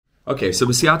Okay, so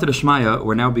b'siyata d'shmaya,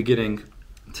 we're now beginning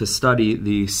to study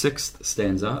the 6th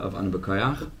stanza of Anu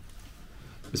B'Koyach.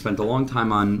 We spent a long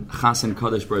time on Chasen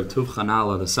Kodesh B'Rev Tuv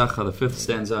Chanala, the Secha, the 5th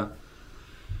stanza.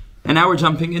 And now we're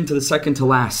jumping into the second to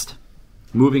last,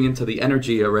 moving into the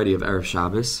energy already of Erev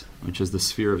Shabbos, which is the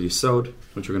sphere of Yesod,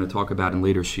 which we're going to talk about in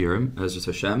later shiurim, as just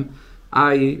Hashem.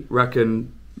 I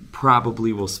reckon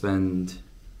probably we'll spend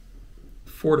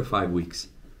 4 to 5 weeks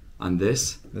on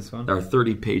this. This one? There are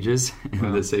 30 pages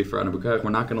in the Sefer Anu B'Koyach.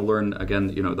 We're not going to learn, again,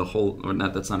 the whole, or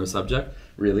not, that's not our subject,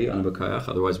 really, Anu B'Koyach.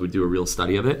 Otherwise, we'd do a real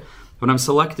study of it. But I'm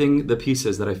selecting the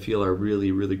pieces that I feel are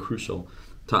really, really crucial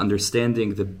to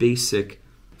understanding the basic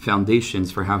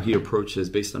foundations for how he approaches,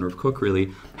 based on Rav Kook,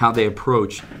 really, how they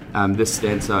approach this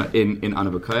stanza in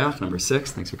Anu B'Koyach, number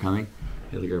 6. Thanks for coming.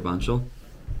 Heliger Banshel.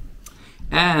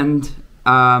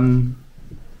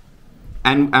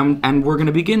 And we're going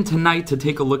to begin tonight to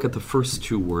take a look at the first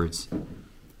 2 words.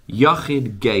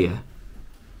 Yachid Geya.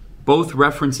 Both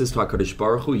references to HaKadosh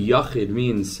Baruch Hu. Yachid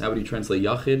means, how would you translate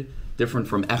Yachid? Different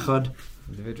from Echad?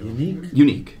 Individual.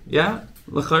 Unique. Yeah?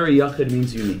 L'chari Yachid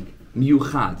means unique.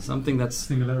 Miyuchad, something that's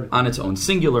singularity, on its own.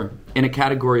 Singular, in a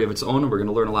category of its own, and we're going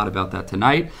to learn a lot about that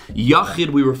tonight. Yachid,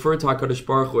 we refer to HaKadosh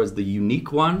Baruch Hu as the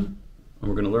unique one, and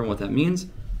we're going to learn what that means.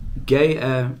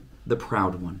 Geya, the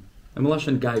proud one.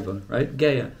 Emelashan Gaiva, right?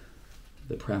 Geya,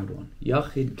 the proud one.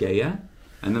 Yachid Geya.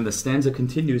 And then the stanza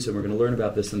continues, and we're going to learn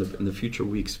about this in the future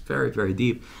weeks. Very, very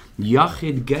deep.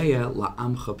 Yachid Geya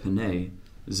la'amcha penei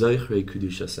zaychrei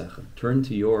kedushasecha. Turn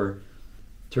to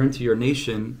your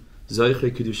nation,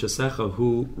 zaychrei kedushasecha,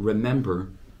 who remember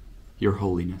your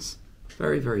holiness.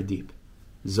 Very, very deep.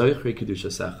 Zaychrei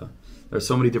kedushasecha. There are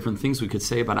so many different things we could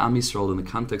say about Am Yisrael in the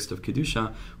context of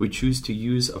Kedusha. We choose to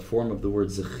use a form of the word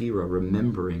Zechira,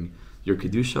 remembering your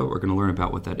Kedusha. We're going to learn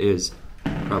about what that is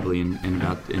probably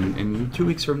in 2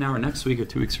 weeks from now, or next week, or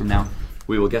 2 weeks from now.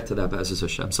 We will get to that, B'ezras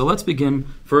Hashem. So let's begin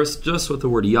first just with the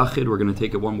word Yachid. We're going to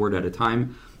take it one word at a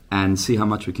time and see how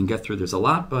much we can get through. There's a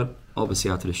lot, but all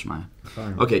b'siyata d'shmaya.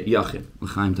 Okay, Yachid.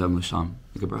 L'chaim tam l'sham.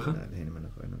 Make a bracha.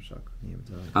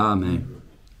 Amen.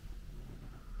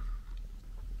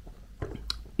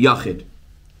 Yachid.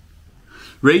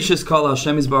 Reishis kol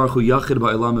Hashem Yisbarach Hu Yachid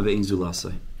ba'olam ve'ein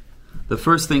zulasei. The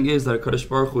first thing is that HaKadosh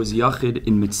Baruch Hu is Yachid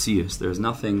in Mitzias. There is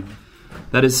nothing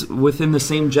that is within the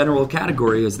same general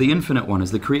category as the Infinite One,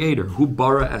 as the Creator. Hu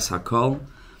bara es hakol.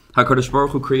 HaKadosh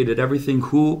Baruch Hu created everything.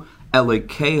 Hu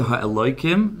Elokei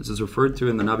ha'elokim. This is referred to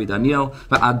in the Navi Daniel.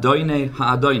 Va'adoinei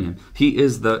ha'adoinim. He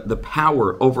is the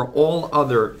power over all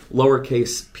other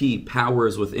lowercase p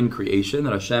powers within creation,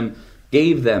 that Hashem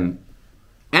gave them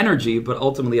energy, but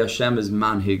ultimately Hashem is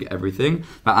manhig everything.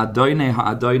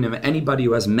 Anybody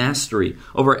who has mastery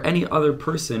over any other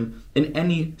person in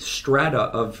any strata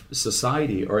of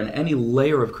society or in any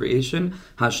layer of creation,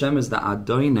 Hashem is the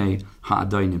Adonai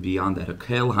Ha'adonai. Beyond that,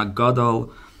 Hakel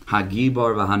Hagadol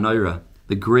Hagibar V'Hanoira,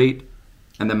 the great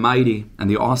and the mighty and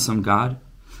the awesome God.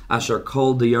 Asher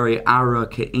Kol Diyari Ara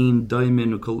Ke'ein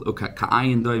Doimin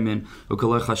Ka'ayin Doimin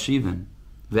Ukolech Hashiven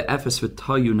Ve'efes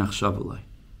V'Tayu Nachshavalai.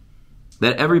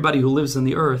 That everybody who lives on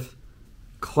the earth,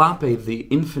 klape, the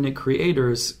infinite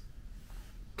creators,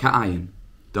 ka'ayin,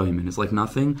 doimin, is like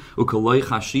nothing. Ukoloi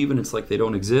chashivan, it's like they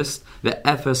don't exist. The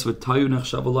efes with tayu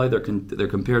nechshavalai, they're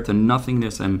compared to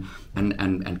nothingness and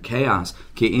chaos.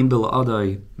 Ke'im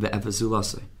bil'adai ve'efes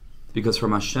zulasei. Because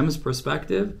from Hashem's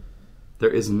perspective, there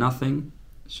is nothing.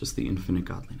 It's just the infinite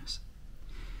godliness.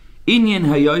 Inyan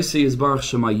hayosi is baruch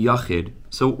shema yachid.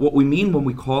 So what we mean when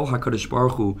we call HaKadosh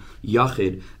Baruch Hu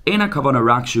Yachid, Eina kavana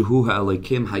rak shehu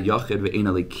ha'elekim hayachid ve'ein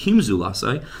alekim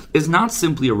zulasai, is not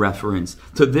simply a reference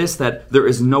to this, that there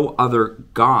is no other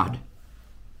God.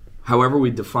 However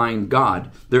we define God,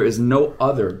 there is no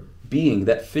other being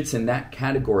that fits in that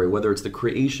category, whether it's the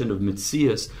creation of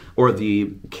Mitzias or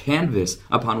the canvas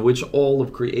upon which all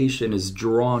of creation is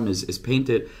drawn, is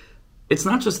painted. It's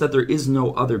not just that there is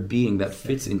no other being that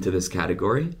fits into this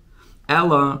category.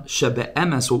 Ella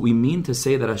shebe'emes, what we mean to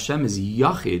say that Hashem is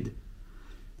Yachid,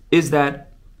 is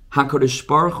that HaKadosh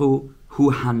Baruch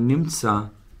Hu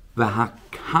hanimtza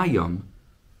v'hakayam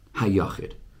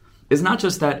hayachid. It's not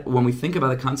just that when we think about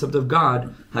the concept of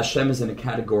God, Hashem is in a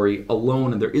category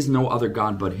alone and there is no other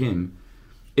God but Him.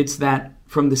 It's that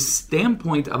from the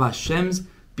standpoint of Hashem's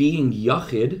being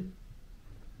Yachid,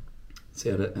 see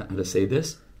how to say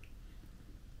this?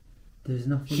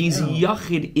 He's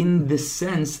Yachid in the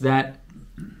sense that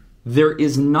there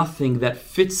is nothing that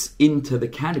fits into the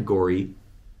category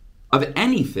of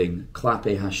anything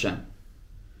klape Hashem.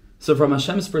 So from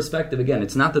Hashem's perspective, again,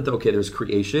 it's not that, there's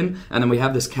creation, and then we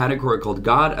have this category called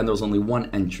God, and there's only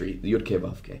one entry, the Yud Kei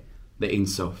Vav Kei, the Ein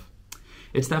Sof.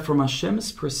 It's that from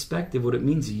Hashem's perspective, what it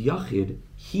means, Yachid,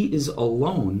 He is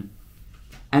alone,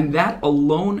 and that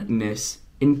aloneness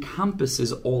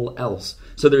encompasses all else.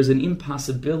 So there's an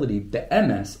impossibility, the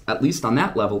MS, at least on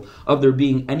that level, of there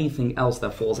being anything else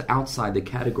that falls outside the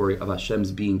category of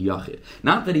Hashem's being Yachid.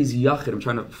 Not that He's Yachid, I'm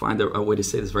trying to find a way to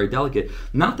say this very delicate,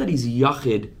 not that He's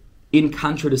Yachid in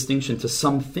contradistinction to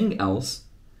something else,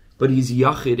 but He's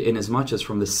Yachid in as much as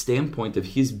from the standpoint of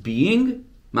His being,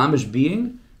 Mamish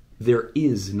being, there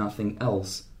is nothing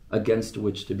else against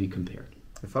which to be compared.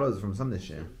 It follows from Sunday.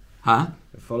 Huh?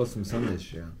 It follows from Sunday.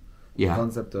 Yeah. The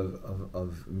concept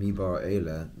of mi bar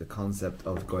eila, the concept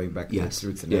of going back to its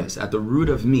roots. Yes, at the root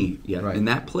of me. Yeah, right. In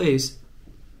that place,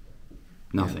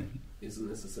 nothing. Yeah. Isn't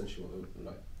this essentially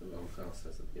like the Ramchal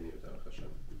says at the beginning of Derech Hashem?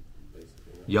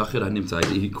 Basically, Yachid Hanimtzai.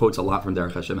 He quotes a lot from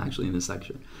Derech Hashem actually in this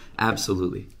section.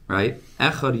 Absolutely. Right?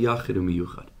 Echad Yachid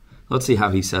Umiyuchad. Let's see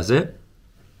how he says it.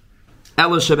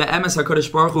 Ela shebe'emes HaKadosh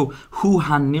Baruch Hu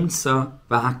hanimtza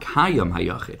v'hakayam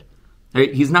hayachid.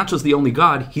 Right? He's not just the only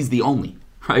God, He's the only.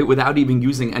 Right? Without even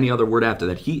using any other word after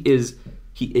that. He is.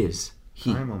 He.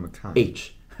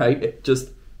 H. Right?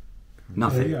 Just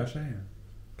nothing. The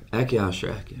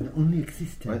only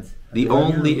existence. The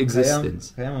only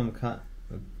existence.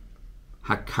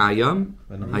 Hakayam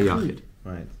hayachid.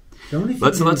 Right.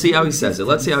 Let's see how he says it.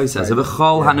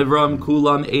 V'chol hanivram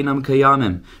kulam einam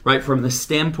kayamim. Right, from the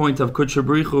standpoint of Kudsha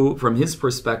B'richu, from his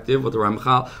perspective, what the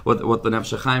Ramchal, what the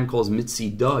Nefesh HaChaim calls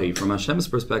mitzidai, from Hashem's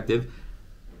perspective,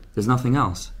 there's nothing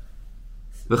else.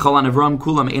 V'chol hanivram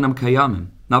kulam einam kayamim.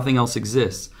 Nothing else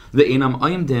exists. The einam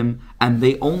oimdim, and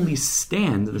they only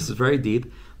stand. This is very deep.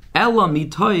 Ela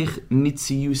mitoich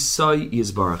mitziyusai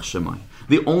yizbarach shemai.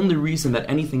 The only reason that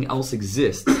anything else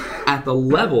exists at the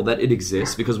level that it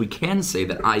exists, because we can say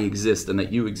that I exist and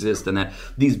that you exist and that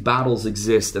these battles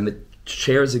exist and the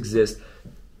chairs exist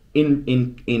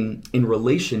in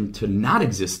relation to not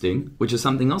existing, which is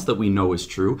something else that we know is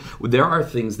true. There are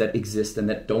things that exist and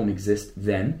that don't exist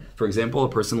then. For example, a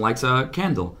person lights a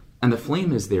candle and the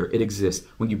flame is there, it exists.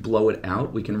 When you blow it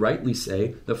out, we can rightly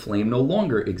say the flame no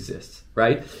longer exists,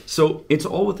 right? So it's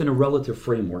all within a relative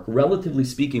framework. Relatively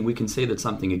speaking, we can say that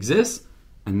something exists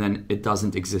and then it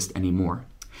doesn't exist anymore.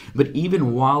 But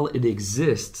even while it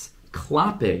exists,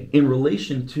 klape, in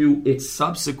relation to its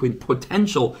subsequent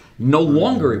potential no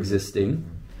longer existing,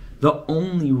 the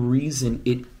only reason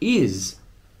it is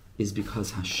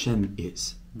because Hashem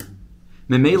is.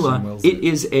 Memela, it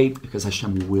is because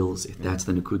Hashem wills it. That's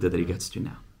the Nakuda that he gets to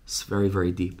now. It's very,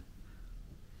 very deep.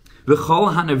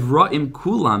 V'chol hanevraim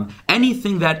kulam,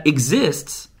 anything that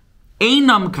exists,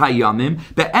 einam kayamim,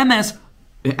 be'emes,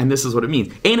 and this is what it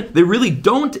means. They really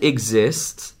don't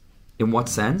exist. In what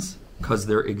sense? Because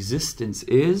their existence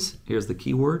is, here's the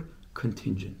key word,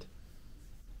 contingent.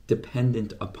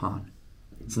 Dependent upon.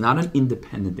 It's not an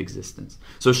independent existence.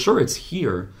 So sure, it's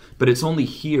here, but it's only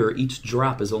here, each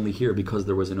drop is only here because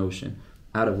there was an ocean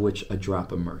out of which a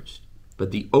drop emerged. But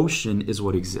the ocean is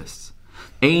what exists.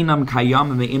 Only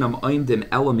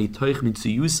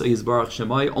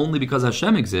because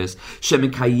Hashem exists.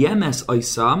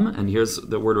 And here's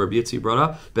the word Rabbi Yitzi brought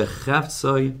up.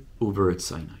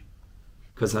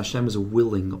 Because Hashem is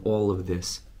willing all of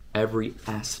this, every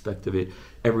aspect of it,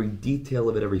 every detail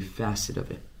of it, every facet of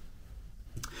it.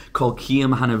 Kol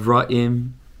kiyam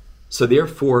hanevraim. So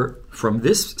therefore, from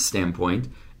this standpoint,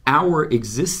 our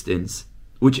existence,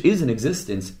 which is an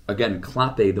existence, again,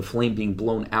 klape, the flame being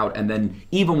blown out, and then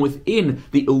even within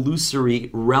the illusory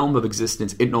realm of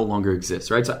existence, it no longer exists,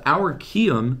 right? So our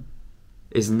kiyam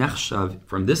is nechshav,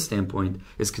 from this standpoint,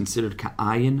 is considered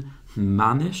ka'ayin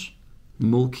mamish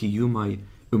mul kiyumai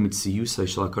umitziyusai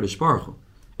shel HaKadosh Baruch Hu.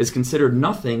 Is considered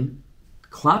nothing,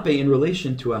 klape, in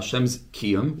relation to Hashem's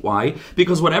kiyum. Why?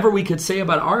 Because whatever we could say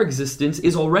about our existence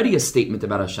is already a statement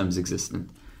about Hashem's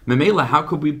existence. Memela, how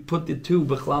could we put the two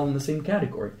bichlal in the same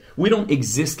category? We don't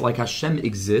exist like Hashem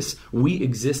exists. We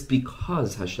exist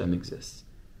because Hashem exists.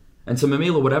 And so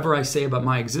Memela, whatever I say about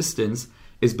my existence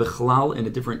is bichlal in a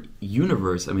different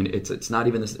universe. I mean, it's not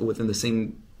even within the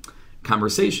same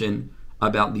conversation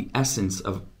about the essence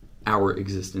of our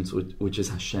existence, which is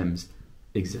Hashem's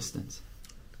existence.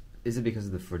 Is it because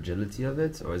of the fragility of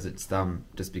it, or is it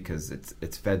just because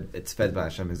it's fed by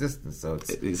Hashem's existence? So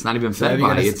it's not even fed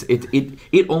by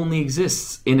it only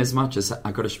exists in as much as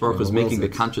HaKadosh Baruch Hu is making the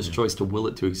conscious choice to will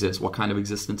it to exist. What kind of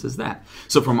existence is that?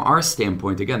 So from our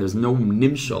standpoint, again, there's no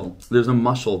nimshal, there's no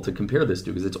mushal to compare this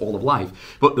to because it's all of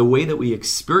life. But the way that we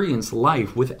experience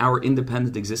life with our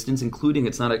independent existence, including,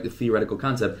 it's not a theoretical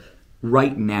concept,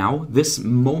 right now, this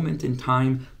moment in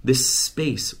time, this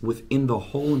space within the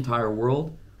whole entire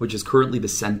world, which is currently the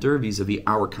center vis-a-vis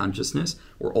our consciousness.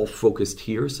 We're all focused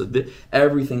here. So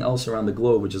everything else around the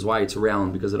globe, which is why it's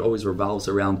round, because it always revolves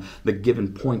around the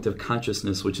given point of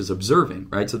consciousness, which is observing,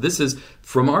 right? So this is,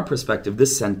 from our perspective,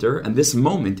 this center, and this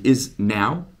moment is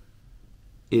now,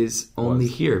 is only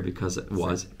here because it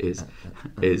was, is,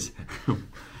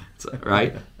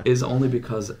 right? Is only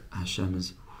because Hashem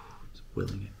is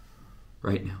willing it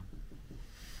right now.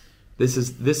 This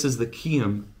is the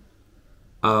kiyum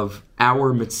of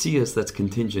our mitzias that's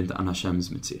contingent on Hashem's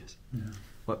mitzias. Yeah.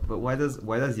 But why does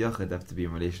Yachid have to be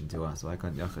in relation to us? Why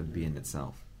can't Yachid be in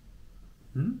itself?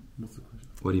 What's the question?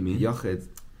 What do you mean? Yachid,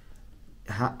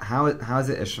 how is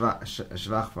it a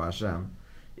shvach for Hashem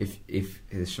if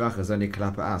his shvach is only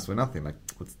klapa us? We're nothing. Like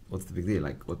what's the big deal?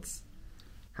 Like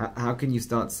how can you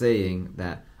start saying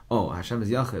that? Oh, Hashem is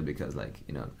Yachid because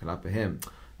klapa him.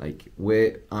 Like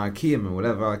we're our kiyum and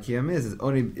whatever our kiyum is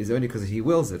only because he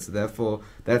wills it. So therefore,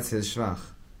 that's his shvach.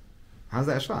 How's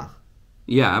that a shvach?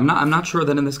 Yeah, I'm not sure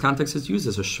that in this context it's used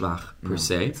as a shvach per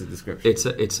se. It's a description.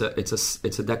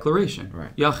 It's a declaration.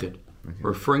 Right. Yachid,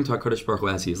 referring to HaKadosh Baruch Hu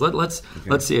as he is. Let's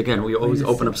see again. We always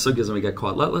open up sugyas and we get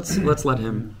caught. Let's let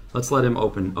him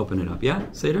open it up.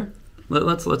 Yeah, Seder.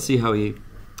 Let's see how he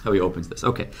opens this.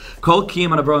 Okay. Kol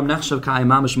kiyum Avraham nechshav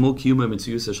ka'imam shmul kiyum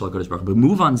mitzuyus shel HaKadosh Baruch Hu. But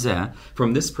move on zeh,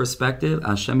 from this perspective,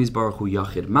 Hashem is Baruch Hu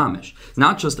Yachid Mamish. It's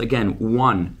not just again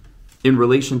one in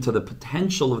relation to the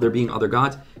potential of there being other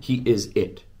gods. He is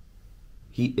it.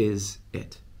 He is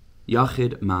it.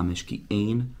 Yachid Mamish ki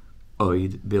ein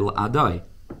oid bil adai.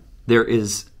 There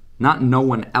is not no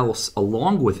one else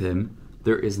along with him.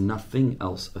 There is nothing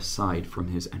else aside from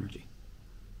his energy.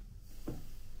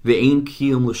 Ve'ein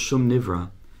kiyum l'shum nivra.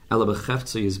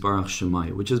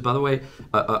 Which is, by the way,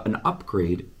 an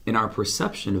upgrade in our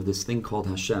perception of this thing called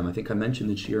Hashem. I think I mentioned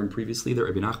in Shiurim previously that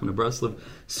Rabbi Nachman of Breslov,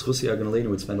 Schusi Agan Aleinu,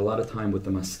 would spend a lot of time with the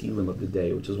maskilim of the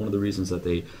day, which is one of the reasons that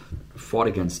they fought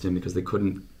against him, because they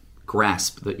couldn't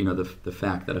grasp the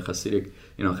fact that a Hasidic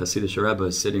Rebbe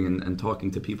is sitting and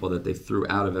talking to people that they threw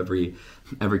out of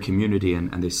every community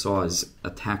and they saw as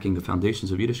attacking the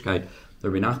foundations of Yiddishkeit.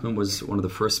 Rabbi Nachman was one of the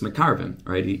first Mekarvim,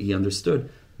 right? He understood.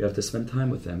 You have to spend time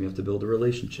with them. You have to build a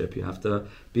relationship. You have to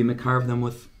be mekarv them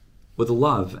with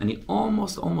love. And he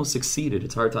almost succeeded.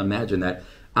 It's hard to imagine that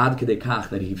ad kedei kach,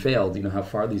 that he failed. You know how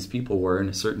far these people were in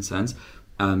a certain sense.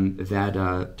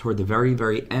 That toward the very,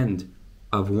 very end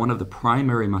of one of the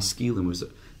primary maskilim, was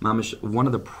mamish, one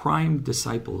of the prime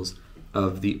disciples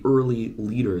of the early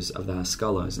leaders of the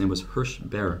Haskalah. His name was Hirsch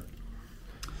Ber,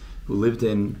 who lived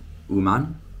in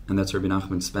Uman, and that's where Rabbi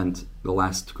Nachman spent the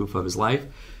last kufa of his life.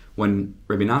 When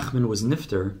Rabbi Nachman was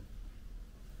nifter,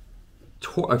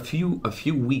 a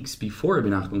few weeks before Rabbi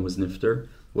Nachman was nifter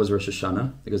was Rosh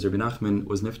Hashanah, because Rabbi Nachman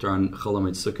was nifter on Chol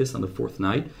Hamoed Sukkos on the fourth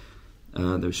night. The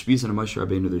Shvizin of Moshe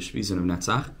Rabbeinu, the Shvizin of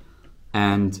Netzach,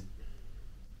 and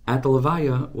at the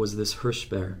Levaya was this Hirsch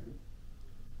Ber,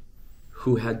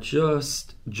 who had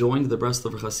just joined the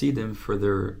Breslov Hasidim for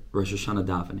their Rosh Hashanah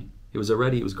davening. He was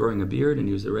growing a beard, and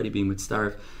he was already being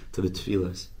mitzaref to the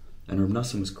tefillas. And Rav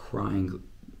Nassim was crying.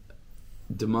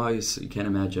 Demise, you can't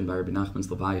imagine, by Rabbi Nachman's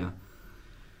Levaya.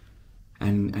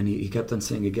 And he kept on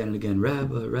saying again and again,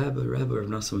 Rabbi, Rabbi, Rabbi. Rav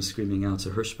Nassim was screaming out. So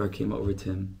Hirsch Ber came over to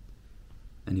him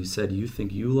and he said, you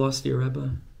think you lost your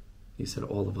Rebbe? He said,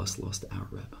 all of us lost our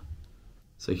Rebbe.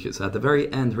 So at the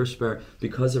very end, Hirsch Ber,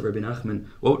 because of Rabbi Nachman,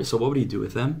 what would he do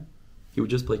with them? He would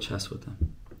just play chess with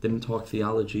them. Didn't talk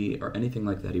theology or anything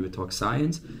like that. He would talk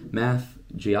science, math,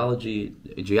 geology,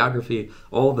 geography,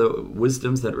 all the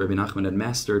wisdoms that Rabbi Nachman had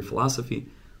mastered, philosophy,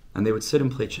 and they would sit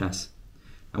and play chess.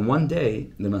 And one day,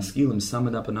 the maskilim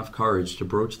summoned up enough courage to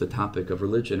broach the topic of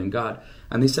religion and God,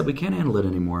 and they said, we can't handle it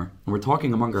anymore, and we're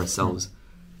talking among ourselves.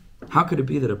 How could it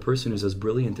be that a person who's as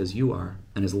brilliant as you are,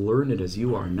 and as learned as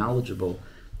you are, knowledgeable,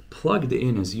 plugged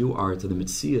in as you are to the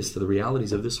mitzias, to the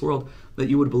realities of this world, that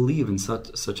you would believe in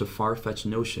such a far-fetched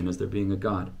notion as there being a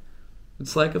God?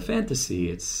 It's like a fantasy.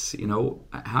 It's,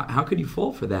 how could you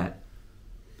fall for that?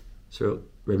 So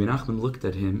Rabbi Nachman looked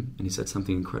at him and he said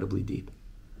something incredibly deep.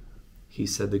 He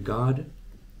said, the God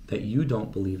that you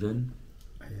don't believe in,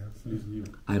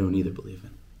 I don't either believe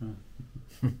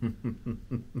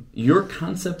in. Your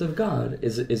concept of God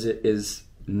is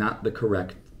not the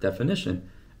correct definition.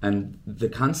 And the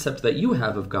concept that you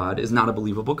have of God is not a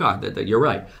believable God. That you're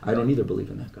right. I don't either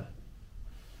believe in that God.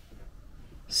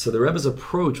 So the Rebbe's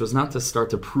approach was not to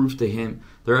start to prove to him.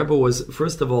 The Rebbe was,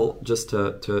 first of all, just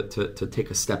to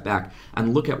take a step back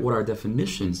and look at what our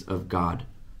definitions of God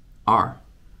are.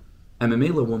 And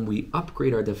Mamela, when we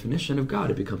upgrade our definition of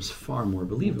God, it becomes far more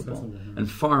believable and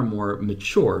far more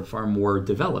mature, far more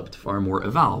developed, far more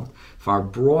evolved, far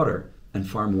broader, and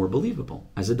far more believable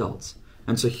as adults.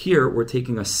 And so here we're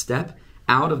taking a step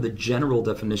out of the general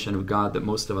definition of God that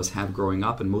most of us have growing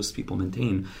up and most people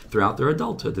maintain throughout their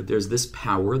adulthood, that there's this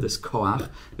power, this koach,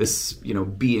 this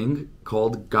being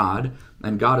called God,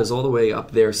 and God is all the way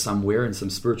up there somewhere in some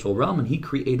spiritual realm, and he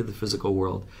created the physical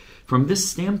world. From this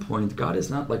standpoint, God is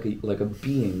not like a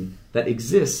being that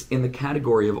exists in the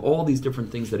category of all these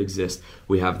different things that exist.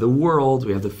 We have the world,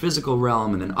 we have the physical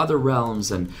realm, and then other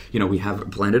realms, and we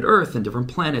have planet Earth and different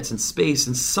planets and space,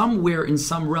 and somewhere in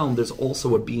some realm there's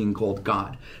also a being called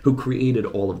God who created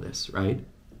all of this, right?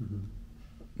 Mm-hmm.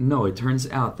 No, it turns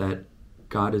out that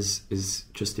God is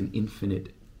just an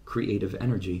infinite creative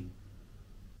energy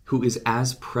who is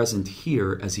as present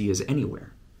here as he is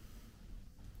anywhere.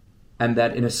 And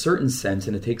that in a certain sense,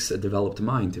 and it takes a developed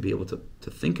mind to be able to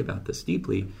think about this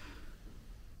deeply,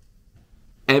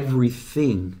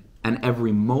 everything and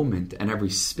every moment and every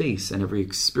space and every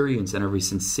experience and every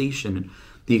sensation,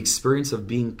 the experience of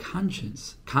being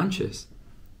conscious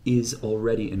is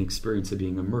already an experience of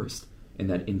being immersed in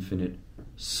that infinite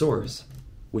source,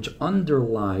 which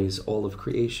underlies all of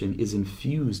creation, is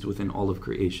infused within all of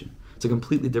creation. It's a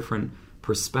completely different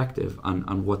perspective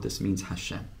on what this means,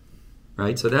 Hashem.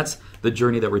 Right? So that's the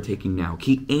journey that we're taking now.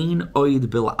 Ki ein oid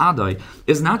bil adai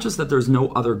is not just that there's no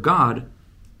other God,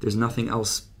 there's nothing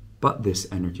else but this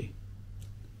energy.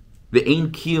 The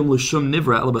ein kiyum l'shum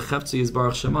nivra el b'chefzi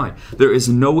yizbarach shemai. There is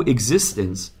no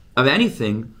existence of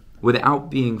anything without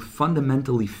being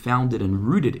fundamentally founded on and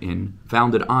rooted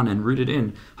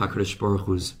in HaKadosh Baruch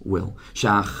Hu's will.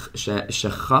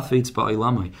 Shechafetz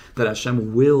ba'ilamai, that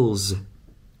Hashem wills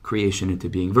creation into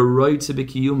being,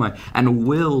 and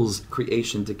wills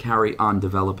creation to carry on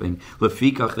developing.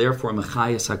 Lefikach, therefore,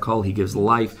 mechayas hakol, he gives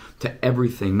life to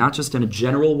everything, not just in a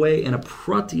general way, in a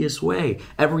pratius way.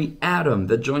 Every atom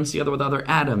that joins together with other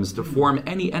atoms to form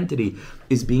any entity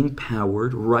is being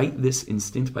powered right this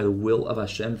instant by the will of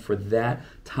Hashem for that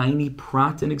tiny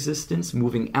prat in existence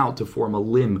moving out to form a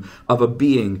limb of a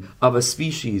being, of a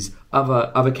species, of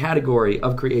a category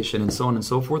of creation, and so on and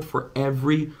so forth, for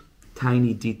every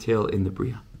tiny detail in the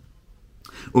Bria.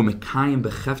 And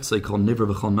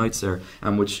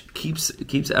which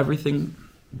keeps everything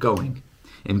going.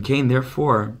 And Cain,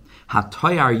 therefore,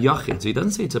 hatoyar yachid. So he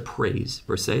doesn't say it's a praise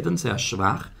per se. It doesn't say a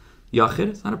shvach. Yachid,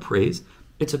 it's not a praise.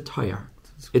 It's a toyar.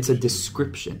 It's a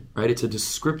description, right? It's a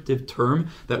descriptive term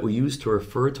that we use to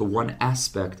refer to one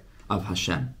aspect of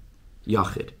Hashem.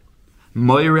 Yachid.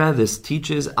 Moira, this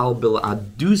teaches the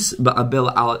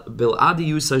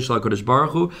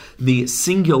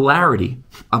singularity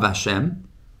of Hashem,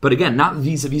 but again, not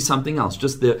vis-a-vis something else,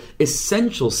 just the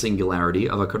essential singularity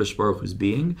of HaKadosh Baruch Hu's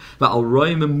being,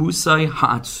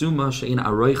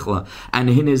 and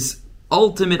in his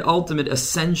ultimate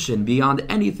ascension beyond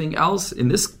anything else in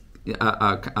this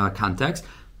context,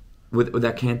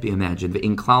 that can't be imagined.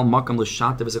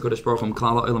 HaKadosh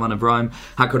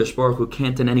Baruch Hu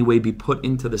can't in any way be put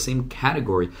into the same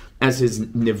category as his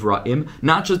Nivraim,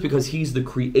 not just because he's the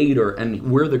creator and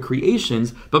we're the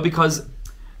creations, but because,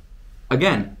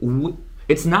 again,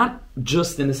 it's not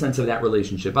just in the sense of that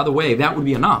relationship. By the way, that would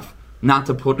be enough not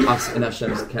to put us in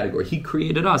Hashem's category. He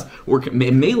created us. We're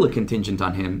mela contingent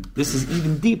on him. This is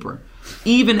even deeper.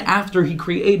 Even after he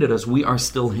created us, we are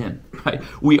still him, right?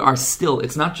 We are still,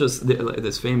 it's not just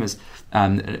this famous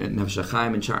Nefesh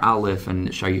HaChaim and Shar Aleph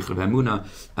and Shar Yichud V'Emunah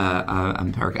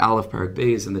and Parak Aleph, Parak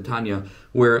Beis and the Tanya,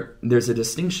 where there's a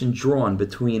distinction drawn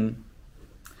between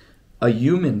a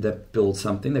human that builds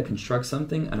something, that constructs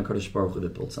something, and a Kadosh Baruch Hu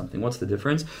that builds something. What's the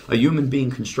difference? A human being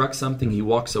constructs something, he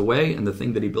walks away, and the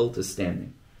thing that he built is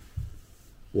standing.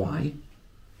 Why?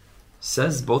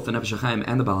 Says both the Nefesh HaChaim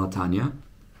and the Baal HaTanya,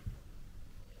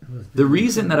 the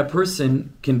reason that a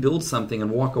person can build something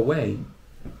and walk away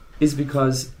is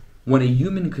because when a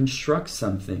human constructs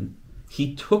something,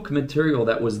 he took material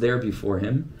that was there before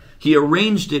him, he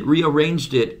arranged it,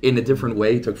 rearranged it in a different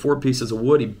way, he took 4 pieces of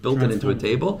wood, he built it into a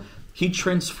table, he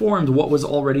transformed what was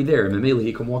already there. Immediately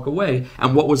he can walk away,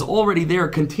 and what was already there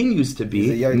continues to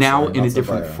be yotzer, now in a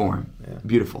different form. Yeah.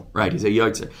 Beautiful, right? He's a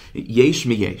yotzer. Yesh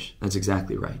mi yesh. That's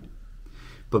exactly right.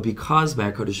 But because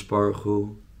by HaKadosh Baruch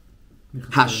Hu,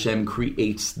 Hashem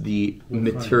creates the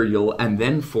material and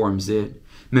then forms it.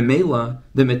 Memela,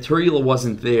 the material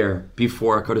wasn't there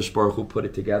before HaKadosh Baruch Hu put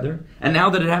it together. And now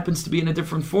that it happens to be in a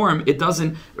different form, it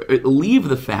doesn't leave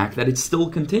the fact that it's still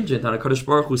contingent on HaKadosh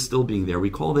Baruch Hu still being there. We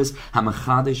call this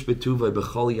Hamachadesh B'Tuvay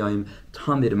B'Chol Yayim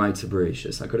Tamid Ma'itz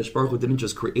Bereshis. HaKadosh Baruch Hu didn't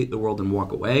just create the world and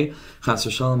walk away. Chas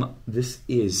v'shalom, this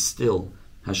is still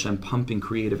Hashem pumping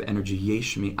creative energy,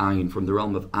 yesh mi ayin, from the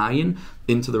realm of ayin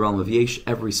into the realm of yesh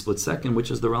every split second,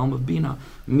 which is the realm of bina.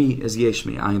 Mi is yesh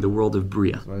mi ayin, the world of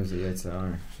bria. What is the yetzer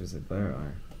ar? She's a bar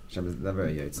ar. Hashem is never a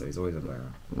Yotze, he's always a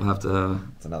Boira. We'll have to...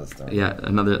 It's another story. Yeah,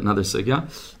 another sugya,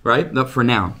 right? But for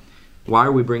now, why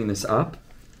are we bringing this up?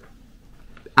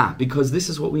 Because this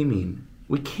is what we mean.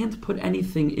 We can't put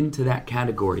anything into that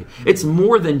category. It's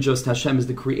more than just Hashem is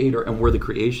the creator and we're the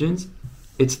creations.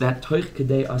 It's that Toich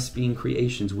Kedei us being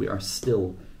creations, we are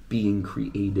still being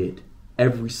created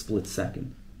every split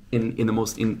second in the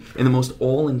most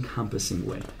all-encompassing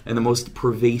way, in the most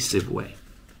pervasive way.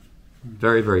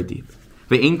 Very, very deep.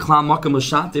 So it's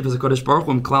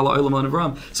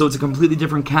a completely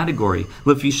different category.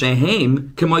 Because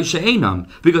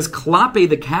klape,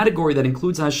 the category that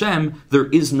includes Hashem, there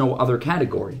is no other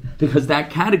category. Because that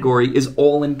category is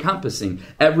all-encompassing.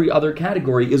 Every other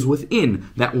category is within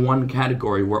that one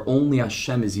category where only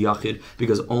Hashem is Yachid,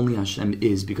 because only Hashem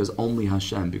is, because only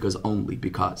Hashem, because only,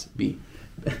 because, be.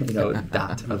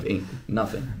 Dot of Ein.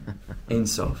 Nothing. Ein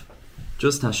Sof.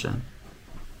 Just Hashem.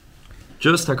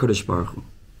 Just HaKadosh Baruch Hu.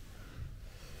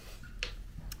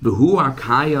 V'hu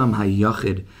akayam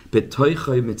hayachid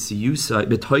b'toikif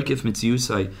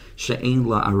mitziyusai she'ein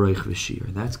la aroich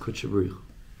v'shir. That's Kodesh Baruch Hu.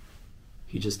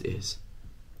 He just is.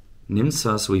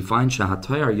 Nimsa, so we find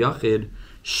she'hatayar yachid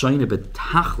shoyne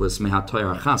b'tachlis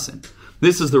mehatayar chasen.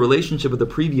 This is the relationship of the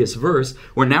previous verse,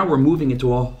 where now we're moving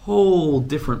into a whole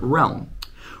different realm.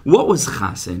 What was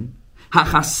chasen?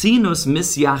 Hachasinus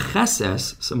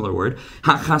misyacheses, similar word.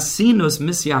 Hachasinus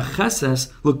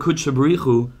misyacheses l'Kodesh Baruch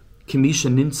Hu kimisha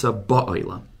nimsa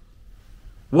ba'olam.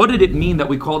 What did it mean that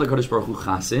we call the Kadosh Baruch Hu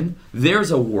Chasin? There's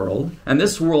a world, and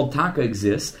this world Taka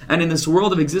exists, and in this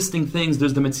world of existing things,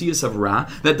 there's the Metzias of Ra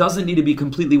that doesn't need to be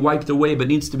completely wiped away, but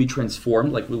needs to be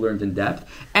transformed, like we learned in depth.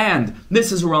 And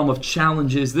this is a realm of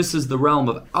challenges. This is the realm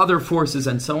of other forces,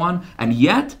 and so on. And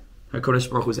yet, HaKadosh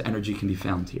Baruch Hu's energy can be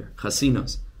found here.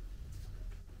 Chasinos.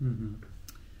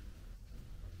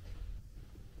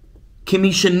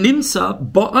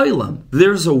 Kimishanimsa ba'olam.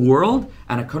 There's a world,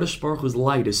 and HaKadosh Baruch Hu's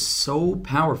light is so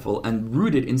powerful and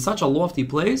rooted in such a lofty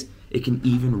place, it can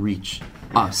even reach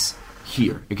us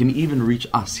here. It can even reach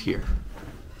us here.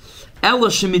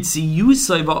 HaKadosh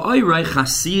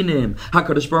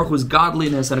Baruch Hu's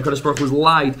godliness and HaKadosh Baruch Hu's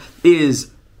light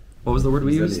is, what was the word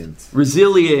we used?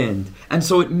 Resilient. And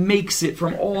so it makes it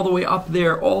from all the way up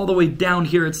there, all the way down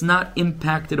here. It's not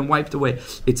impacted and wiped away.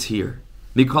 It's here.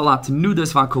 And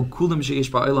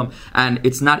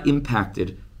it's not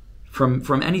impacted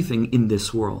from anything in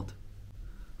this world.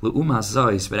 But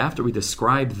after we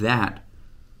describe that,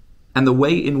 and the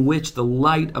way in which the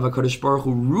light of HaKadosh Baruch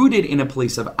Hu, rooted in a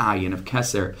place of ayin, of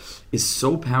keser, is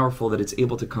so powerful that it's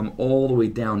able to come all the way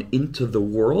down into the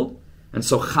world. And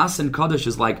so Chas and Kadosh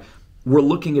is like, we're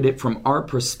looking at it from our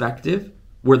perspective,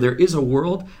 where there is a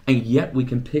world, and yet we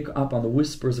can pick up on the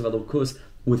whispers of Elokus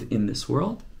within this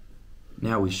world.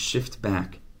 Now we shift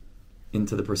back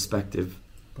into the perspective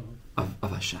of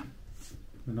Hashem.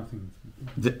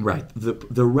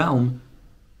 The realm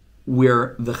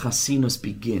where the Chasinus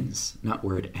begins, not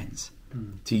where it ends.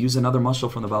 To use another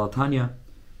mashal from the Balatanya,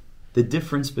 the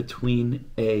difference between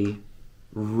a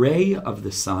ray of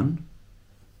the sun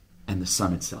and the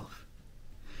sun itself.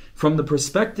 From the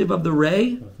perspective of the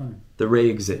ray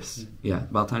exists. Yeah,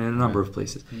 Balatanya in a number of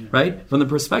places. Right? From the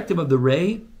perspective of the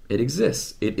ray, it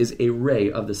exists. It is a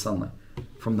ray of the sunlight.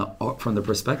 From the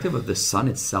perspective of the sun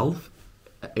itself,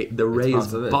 the ray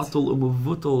is batul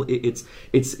umuvutul.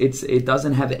 It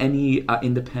doesn't have any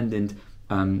independent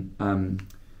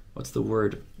what's the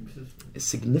word?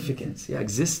 Significance. Yeah,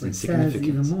 existence. It significance. says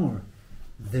even more.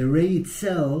 The ray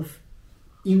itself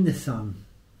in the sun.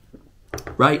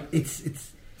 Right.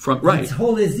 Its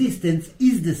whole existence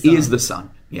is the sun. Is the sun.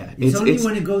 Yeah. It's only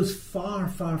when it goes far,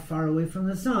 far, far away from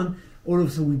the sun, all of a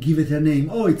sudden we give it a name.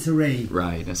 Oh, it's a ray.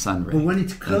 Right, a sun ray. But when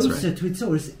it's closer to its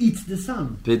source, it's the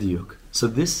sun. Bidyuk. So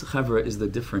this, Chavra, is the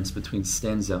difference between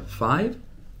stanza 5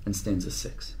 and stanza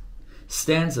 6.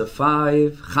 Stanza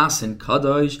 5, Chasin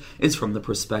Kadosh, is from the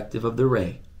perspective of the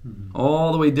ray.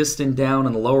 All the way distant down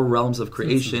in the lower realms of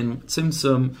creation,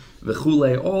 Tzimtzum,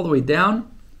 Vechule, all the way down,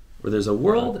 where there's a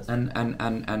world, and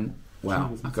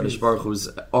wow, HaKadosh Baruch Hu's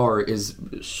R is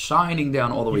shining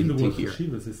down all the way to here.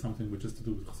 Chashivas is something which is to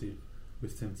do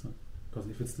with Tzimtzum. Because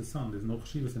if it's the sun, there's no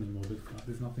Chashivas anymore.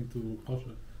 There's nothing to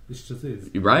kosher. It just is.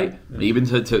 Right? Even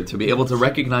to be able to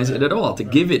recognize it at all, to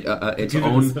give it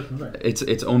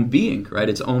its own being, right?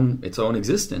 Its own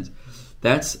existence.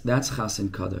 That's Chasin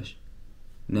Kadosh.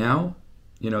 Now,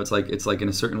 it's like in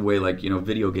a certain way,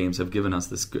 video games have given us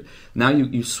this. Now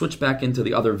you switch back into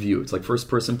the other view. It's like first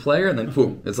person player, and then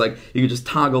boom. It's like you can just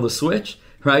toggle the switch,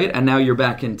 right? And now you're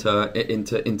back into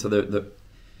the.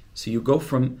 So you go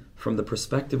from the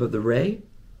perspective of the ray,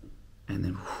 and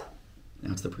then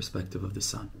now it's the perspective of the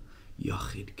sun.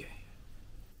 Yachid Geya.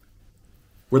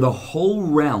 Where the whole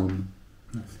realm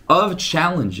of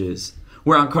challenges,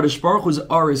 where HaKadosh Baruch Hu's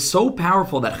R is so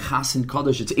powerful that Chas and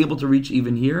Kadosh, it's able to reach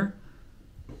even here,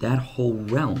 that whole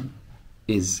realm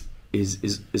is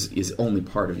only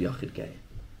part of Yachid Geya.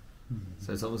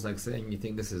 So it's almost like saying, you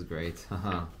think this is great.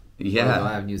 Haha. Yeah. Well,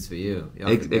 I have news for you.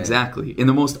 Exactly. In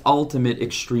the most ultimate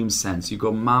extreme sense. You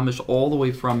go mamish all the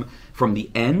way from the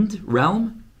end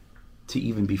realm to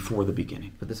even before the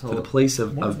beginning. But this to whole the place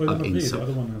of One is Olam Ein Abriya, Sof. the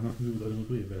other one has nothing to do with Olam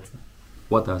Abriya, better.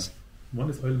 What does? One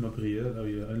is Olam Abriya,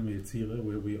 Olam Yetzirah,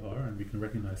 where we are and we can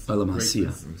recognize Olam greatness.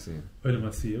 Hasiyah. Let me see. Olam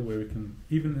Hasiyah, where we can,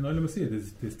 even in Olam Hasiyah,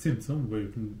 there's Tzimtzum, where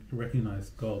we can recognize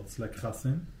God's like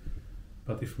Chasin.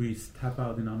 But if we tap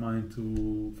out in our mind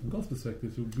from God's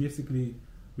perspective,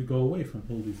 we go away from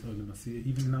all these Olam Hasiyah,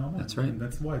 even in our mind. That's right. And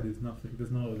that's why there's no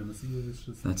Olam Hasiyah. It's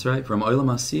just That's right. From Olam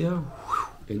Hasiyah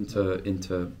into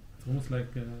it's almost like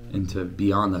into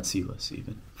beyond that Silas,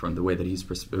 even from the way that he's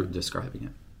describing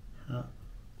it.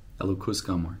 Elukus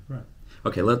Gamor. Right.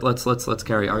 Okay, let's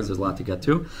carry ours. There's a lot to get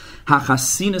to.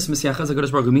 Hachasinas Mesiachas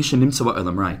HaKadosh Baruch Hu Misha Nimtza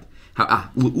Ba'olam. Right.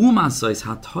 L'umasais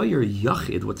hatoyer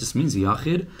yachid. What this means,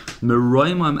 yachid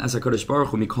meroimam as HaKadosh Baruch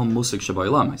Hu mikol musik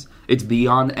shabaylamais. It's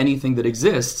beyond anything that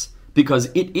exists because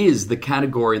it is the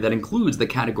category that includes the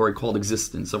category called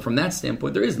existence. So from that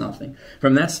standpoint, there is nothing.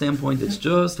 From that standpoint, it's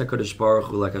just HaKadosh Baruch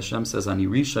Hu, like Hashem says, Ani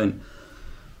Rishon,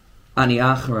 Ani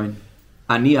Acharon.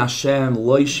 Ani Hashem,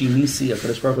 Loishi Nisi.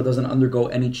 HaKadosh Baruch Hu doesn't undergo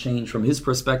any change from his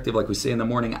perspective, like we say in the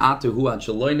morning. Atuhu ad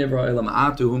shaloi nivra elam,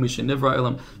 atuhu mishin nivra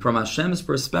elam. From Hashem's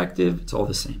perspective, it's all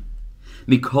the same.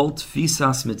 Mikol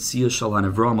tfisas mitzia shal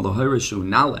hanivram alohirishu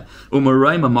nale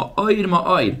umarayma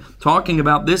ma'oid. Talking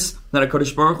about this, that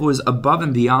HaKadosh Baruch Hu is above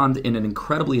and beyond in an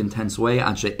incredibly intense way.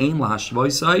 Ad she'ein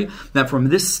lahashvoisai. That from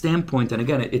this standpoint, and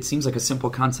again, it seems like a simple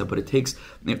concept, but it takes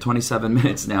 27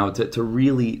 minutes now to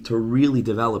really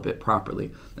develop it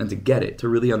properly and to get it, to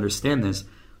really understand this.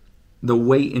 The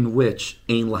way in which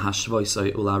ein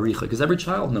lahashvoisai ularicha, because every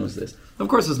child knows this. Of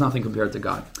course, there's nothing compared to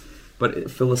God. But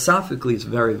philosophically, it's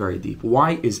very, very deep.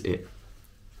 Why is it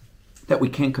that we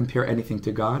can't compare anything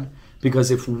to God?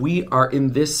 Because if we are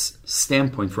in this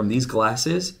standpoint from these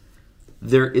glasses,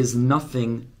 there is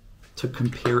nothing to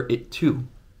compare it to,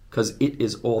 because it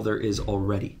is all there is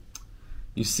already.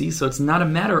 You see, so it's not a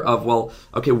matter of, well,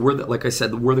 okay, like I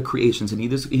said, we're the creations, and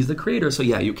he's the creator, so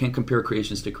yeah, you can't compare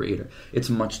creations to creator. It's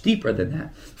much deeper than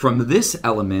that. From this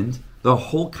element, the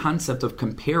whole concept of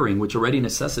comparing, which already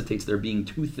necessitates there being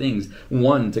two things,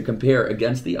 one to compare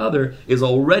against the other, is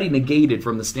already negated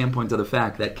from the standpoint of the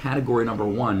fact that category number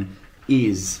one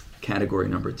is category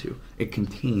number two. It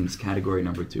contains category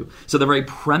number two. So the very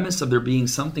premise of there being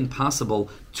something possible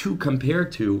to compare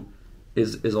to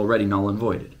is already null and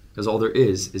voided. Because all there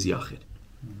is Yachid.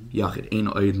 Yachid, ein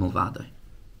oid milvadai.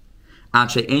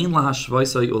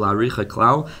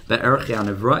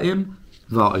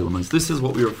 This is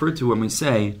what we refer to when we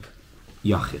say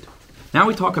Yachid. Now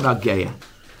we talk about Geya.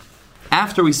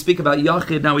 After we speak about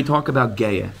Yachid, now we talk about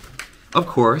Geya. Of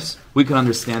course, we can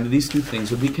understand that these two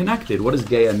things would be connected. What does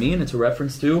Geya mean? It's a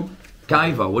reference to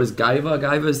Gaiva. What is Gaiva?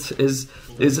 Gaiva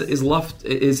is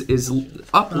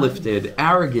uplifted,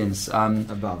 arrogance,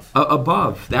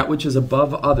 above that which is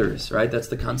above others. Right? That's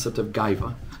the concept of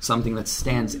Gaiva. Something that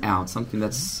stands out. Something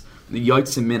that's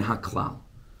yotzim min haklal.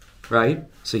 Right?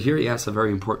 So here he asks a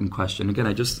very important question. Again,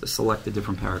 I just selected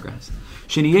different paragraphs.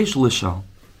 Sheniyesh lishal.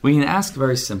 We can ask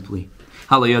very simply.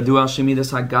 Everybody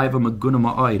knows that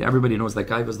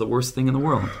Gaiva is the worst thing in the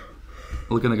world.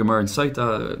 Look in the Gemara in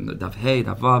Saita, Daf Hey,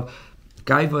 Daf Vav.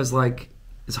 Gaiva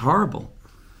is horrible.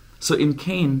 So in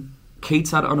Cain,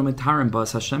 Keitzad Anu Metarim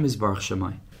Bas Hashem Yisbarach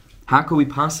Shemai. How could we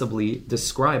possibly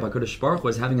describe HaKadosh Baruch Hu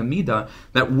as having a midah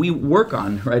that we work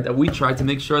on, right? That we try to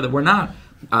make sure that we're not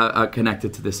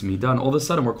connected to this midah, and all of a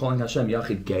sudden we're calling Hashem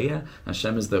Yachid Geya.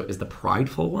 Hashem is the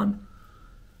prideful one.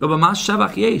 How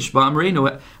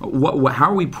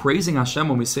are we praising Hashem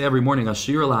when we say every morning,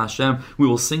 Ashir la Hashem, we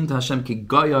will sing to Hashem ki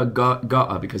Gaya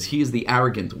Ga'a, because He is the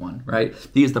arrogant one, right?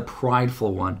 He is the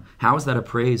prideful one. How is that a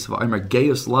praise? We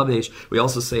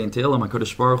also say in Tehillim,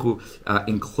 HaKadosh Baruch Hu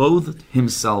enclothed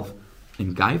Himself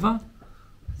in Gaiva.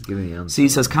 See, he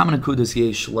says,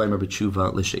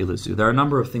 there are a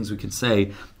number of things we can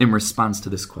say in response to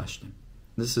this question.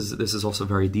 This is also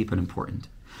very deep and important.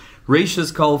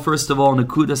 Reish's call, first of all,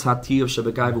 Nekudas Hati of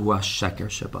Shebegaiva hu Sheker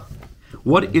Sheba.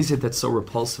 What is it that's so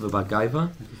repulsive about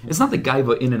Gaiva? It's not the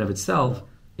Gaiva in and of itself,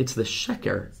 it's the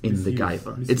Sheker in the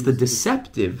Gaiva. It's the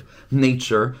deceptive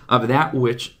nature of that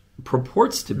which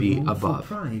purports to be above.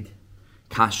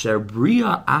 Kasher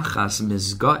Bria Achas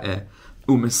Mizga'e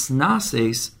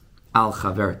Umisnases Al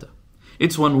Chaverta.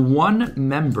 It's when one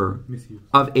member Misuse.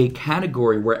 of a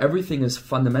category where everything is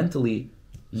fundamentally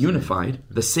unified,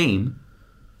 the same,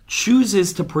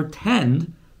 chooses to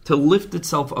pretend to lift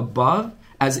itself above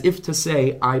as if to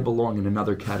say, I belong in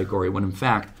another category, when in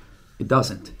fact, it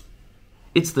doesn't.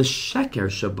 It's the sheker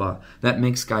shaba that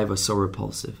makes gaiva so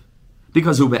repulsive.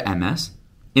 Because ube emes,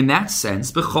 in that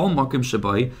sense, b'chol makim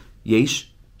shabai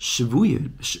yesh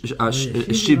shivyon,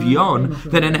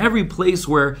 that in every place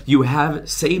where you have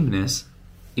sameness,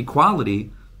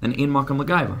 equality, then in makam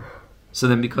l'gaiva. So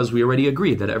then, because we already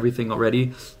agreed that everything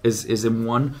already is in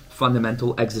one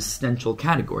fundamental existential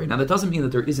category. Now, that doesn't mean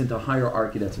that there isn't a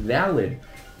hierarchy that's valid,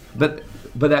 but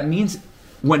that means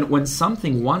when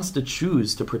something wants to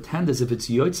choose to pretend as if it's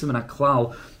yotzim and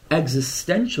aklal,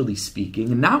 existentially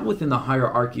speaking, and not within the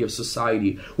hierarchy of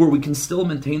society, where we can still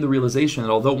maintain the realization that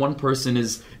although one person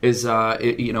is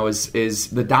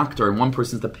the doctor and one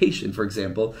person is the patient, for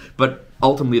example, but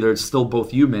ultimately they're still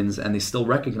both humans and they still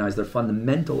recognize their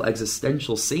fundamental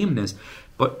existential sameness.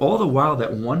 But all the while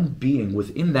that one being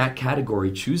within that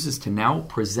category chooses to now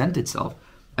present itself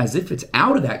as if it's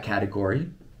out of that category,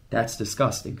 that's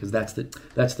disgusting, because that's the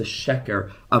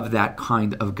sheker of that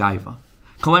kind of gaiva.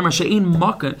 Right?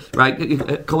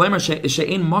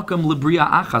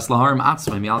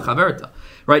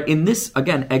 In this,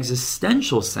 again,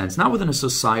 existential sense, not within a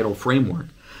societal framework,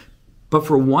 but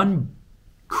for one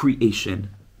creation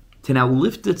to now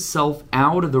lift itself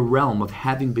out of the realm of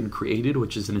having been created,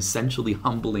 which is an essentially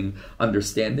humbling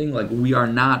understanding. Like, we are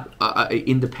not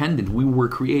independent, we were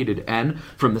created, and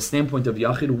from the standpoint of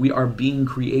Yachid, we are being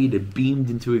created, beamed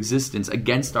into existence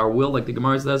against our will, like the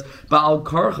Gemara says, Ba'al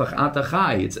karchach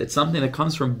atachai. It's something that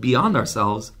comes from beyond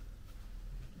ourselves.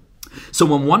 So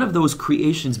when one of those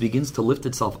creations begins to lift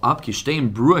itself up,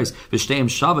 kishteim bruis, v'shteim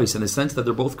Shabbos, in the sense that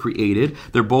they're both created,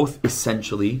 they're both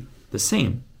essentially the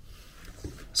same.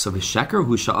 So v'sheker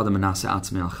hu sha'adam manase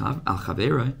atzmei al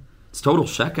chaverei. It's total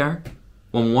sheker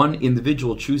when one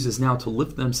individual chooses now to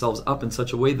lift themselves up in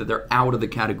such a way that they're out of the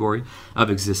category of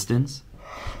existence.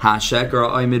 Ha-sheker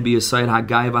ha'omed b'yesod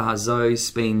ha'gaiva hazoi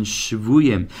spein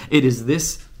shvuyim. It is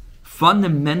this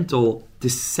fundamental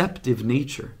deceptive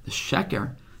nature, the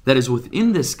sheker, that is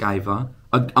within this gaiva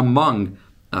among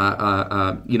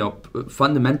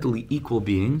fundamentally equal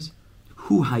beings.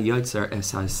 Hu hayotzer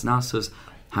es ha'isnasus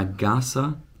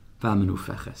hagasa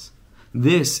v'amenufeches.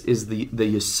 This is the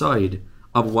yesod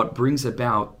of what brings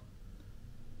about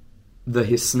the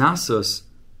hisnasus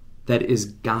that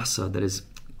is gasa, that is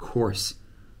coarse,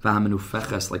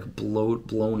 v'amenufeches, like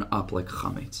blown up like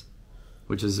chametz,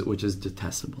 which is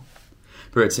detestable.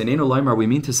 We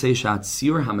mean to say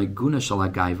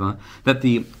that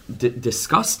the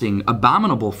disgusting,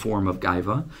 abominable form of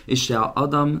gaiva is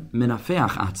adam minafeach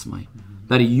atzmai,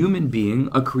 that a human being,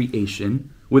 a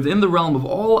creation, within the realm of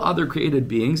all other created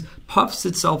beings, puffs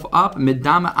itself up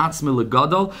midama atzmai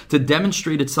legadol, to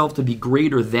demonstrate itself to be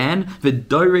greater than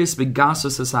v'doires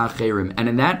begasus hasacherim, and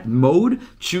in that mode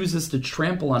chooses to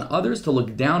trample on others, to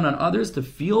look down on others, to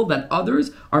feel that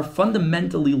others are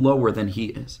fundamentally lower than he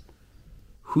is.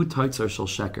 Hu taitzar shel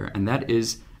sheker, and that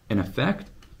is an effect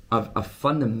of a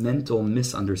fundamental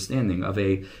misunderstanding, of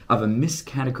a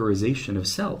miscategorization of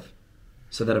self,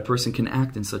 so that a person can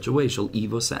act in such a way. Shel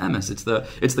ivo sa'emes. It's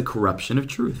the corruption of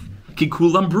truth. Ki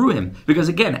kulam bruim, because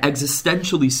again,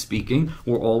 existentially speaking,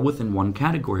 we're all within one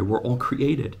category. We're all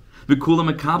created. And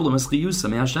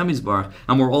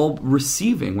we're all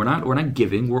receiving. We're not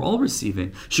giving. We're all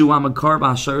receiving.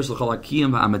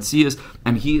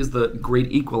 And He is the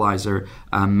great equalizer.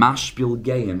 Mashpil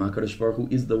geim. HaKadosh Baruch Hu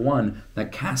is the one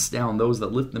that casts down those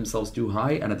that lift themselves too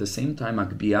high, and at the same time,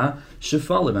 Akbiyah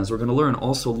Shifalim, as we're going to learn,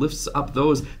 also lifts up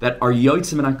those that are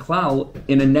yotzim and aklal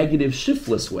in a negative,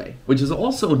 shiftless way, which is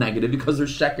also negative because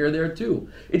there's sheker there too.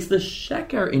 It's the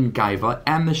sheker in gaiva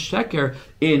and the sheker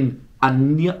in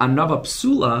anava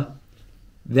psula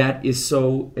that is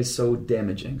so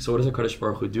damaging. So what does HaKadosh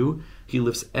Baruch Hu do? He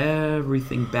lifts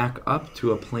everything back up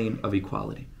to a plane of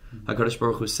equality. HaKadosh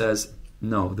Baruch Hu says,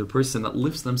 no, the person that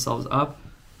lifts themselves up,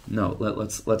 no,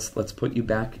 let's put you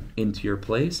back into your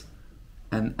place.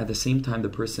 And at the same time, the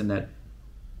person that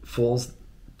falls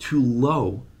too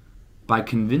low by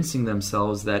convincing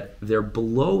themselves that they're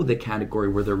below the category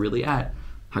where they're really at,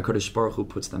 HaKadosh Baruch Hu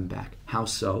puts them back. How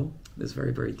so? It's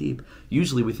very, very deep.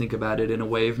 Usually we think about it in a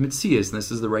way of mitzias, and this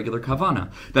is the regular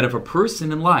kavana, that if a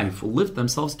person in life will lift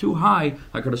themselves too high,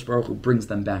 HaKadosh Baruch Hu brings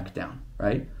them back down,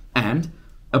 right? And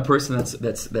a person that's the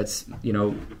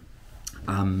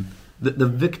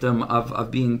victim of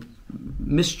being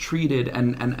mistreated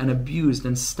and abused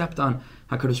and stepped on,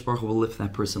 HaKadosh Baruch Hu will lift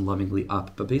that person lovingly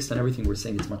up. But based on everything we're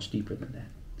saying, it's much deeper than that.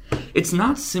 it's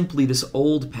not simply this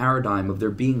old paradigm of there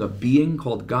being a being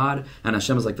called God, and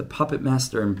Hashem is like the puppet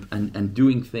master and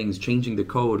doing things, changing the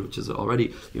code, which is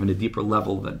already even a deeper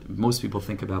level that most people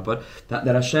think about. But that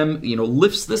Hashem,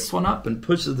 lifts this one up and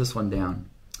pushes this one down.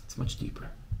 It's much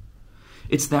deeper.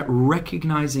 It's that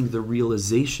recognizing the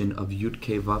realization of Yud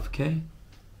Kei Vav Kei,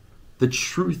 the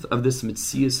truth of this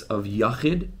Metzius of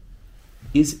Yachid,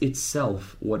 is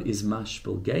itself what is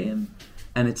Mashpil Geim,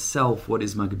 and itself what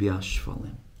is Magbiah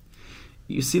Shvalim.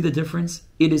 You see the difference?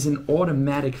 It is an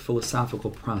automatic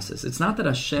philosophical process. It's not that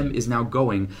Hashem is now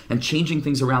going and changing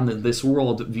things around in this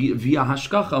world via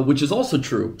Hashkacha, which is also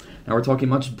true. Now we're talking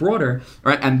much broader,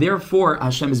 right? And therefore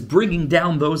Hashem is bringing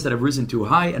down those that have risen too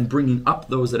high and bringing up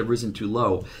those that have risen too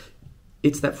low.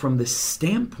 It's that from the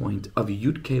standpoint of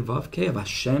Yud Kei Vav Kei, of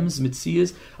Hashem's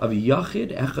Metzias, of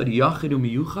Yachid, Echad Yachid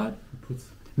Umiyuchad,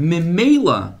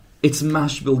 Memela, it's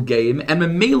Mashbil Geim, and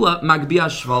Memela Magbiah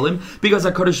Shvalim, because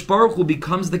HaKadosh Baruch Hu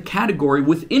becomes the category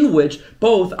within which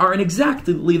both are in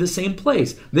exactly the same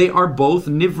place. They are both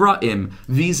Nivraim,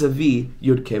 vis-a-vis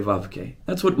Yud Kei Vav Kei.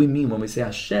 That's what we mean when we say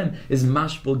Hashem is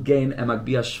Mashbil Geim and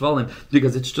Magbiah Shvalim,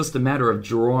 because it's just a matter of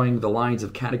drawing the lines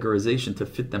of categorization to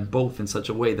fit them both in such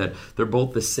a way that they're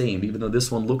both the same, even though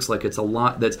this one looks like it's a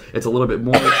little bit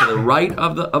more to the right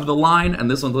of the line, and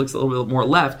this one looks a little bit more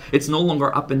left. It's no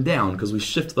longer up and down, because we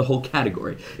shift the whole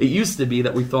category. It used to be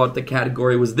that we thought the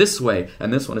category was this way,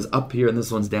 and this one is up here, and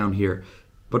this one's down here.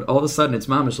 But all of a sudden, it's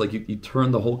mamish like you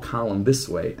turn the whole column this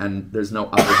way, and there's no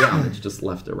up or down. It's just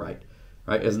left or right.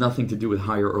 Right? It has nothing to do with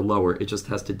higher or lower. It just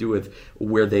has to do with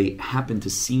where they happen to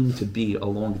seem to be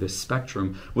along this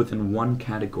spectrum within one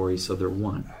category, so they're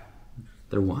one.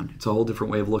 They're one. It's a whole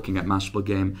different way of looking at Mashpil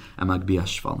Geim and Magbiah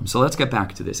Shvalim. So let's get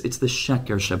back to this. It's the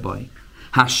Sheker Shabai.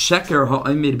 HaSheker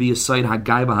ha'omid b'yesod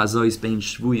ha'gaiba ha'zois bein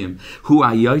shvuyim hu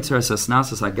ha'yoytzer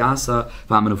sasnasas ha'gasa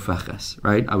v'amenufeches.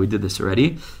 Right? We did this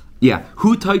already. Yeah.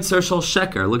 Hu toitzer shel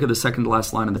sheker. Look at the second to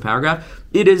last line in the paragraph.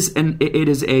 It is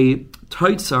a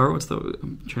toitzer. What's the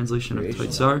translation of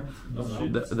toitzer?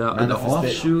 The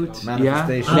offshoot. Yeah.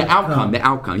 The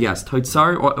outcome. Yes.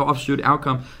 Toitzer, or offshoot,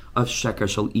 outcome of sheker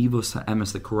shel ivos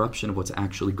ha'emes, the corruption of what's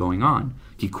actually going on.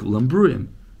 Ki kulam bruim.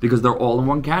 Because they're all in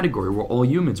one category. We're all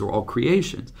humans. We're all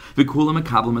creations.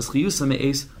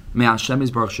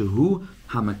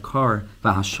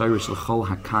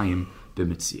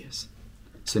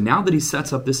 So now that he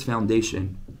sets up this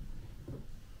foundation,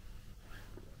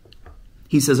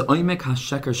 he says, again,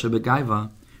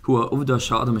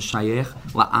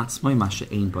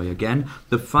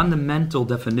 the fundamental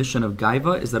definition of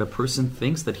gaiva is that a person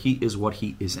thinks that he is what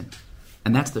he isn't.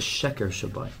 And that's the sheker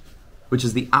shabai, which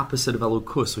is the opposite of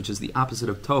elukus, which is the opposite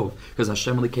of tov, because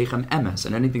Hashem likechem emes,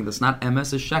 and anything that's not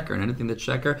emes is sheker, and anything that's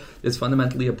sheker is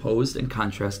fundamentally opposed and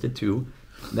contrasted to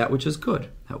that which is good,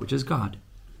 that which is God.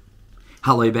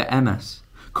 Halei be'emes,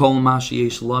 kol ma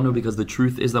sheyesh lanu, because the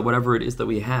truth is that whatever it is that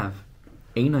we have,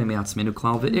 einay me'atzmenu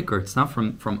klal ve'ikr, it's not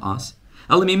from us.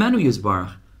 Ele mimenu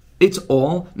yizbarach. It's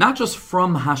all, not just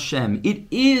from Hashem, it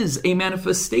is a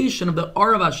manifestation of the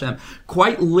Ar of Hashem.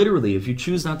 Quite literally, if you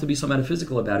choose not to be so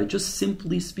metaphysical about it, just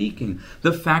simply speaking,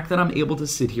 the fact that I'm able to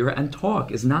sit here and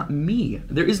talk is not me.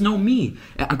 There is no me.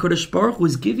 HaKadosh Baruch Hu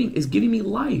is giving me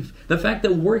life. The fact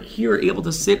that we're here able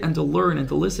to sit and to learn and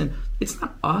to listen, it's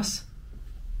not us.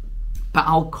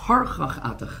 Ba'al karchach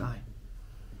atachai.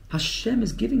 Hashem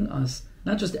is giving us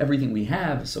not just everything we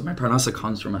have, so my parnasa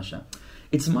comes from Hashem.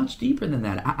 It's much deeper than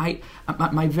that.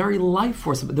 My very life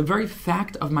force, the very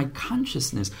fact of my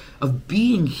consciousness, of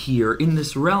being here in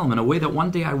this realm in a way that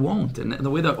one day I won't, and the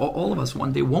way that all of us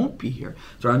one day won't be here.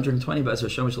 So 120 B'ez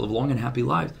Hashem, we shall live long and happy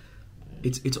lives.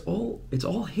 It's all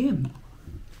Him.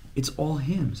 It's all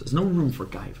Him. So there's no room for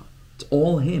gaiva. It's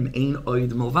all Him. Ein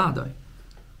oid milvadai.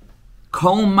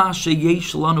 Kol ma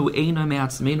sheyesh lanu eina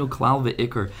me'atzmenu klal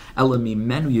ve'ikr ela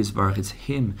mimenu yizbarach. It's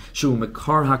Him, shu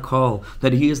mekar hakol,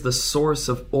 that He is the source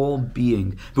of all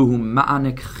being. V'hu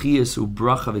ma'anek chiyas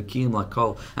u'bracha v'kiyim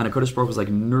lakol. And HaKadosh Baruch Hu is like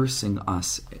nursing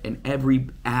us, and every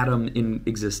atom in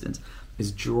existence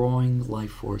is drawing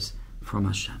life force from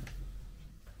Hashem.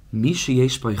 Mi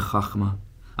sheyesh by chachma,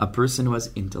 a person who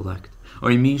has intellect,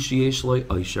 or mi sheyesh loy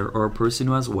oisher, or a person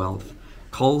who has wealth.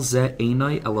 Kol ze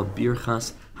einai ela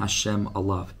birchas Hashem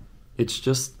alav. It's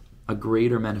just a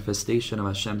greater manifestation of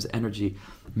Hashem's energy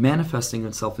manifesting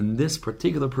itself in this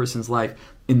particular person's life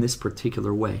in this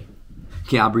particular way.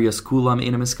 Like we said,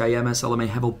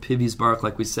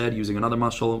 using another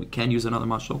mashal, we can use another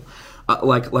mashal.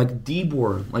 Like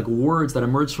dibur, like words that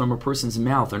emerge from a person's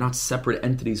mouth, they're not separate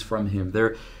entities from him.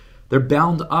 They're They're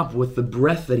bound up with the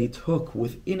breath that he took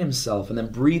within himself and then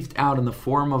breathed out in the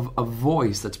form of a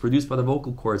voice that's produced by the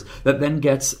vocal cords that then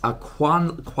gets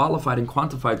qualified and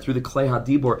quantified through the klei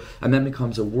hadibor and then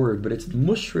becomes a word. But it's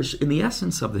mushrish in the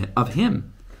essence of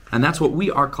him. And that's what we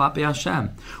are, klape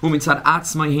Hashem.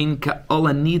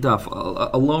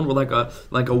 Alone, we're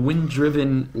like a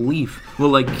wind-driven leaf. We're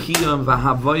like kiyam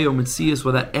v'havayo mitzias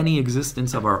without any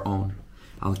existence of our own.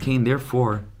 Al kain,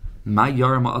 therefore, ma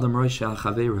yaram adam roisha al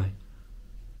chaverei.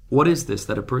 What is this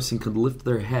that a person could lift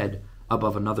their head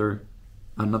above another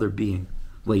being?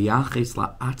 To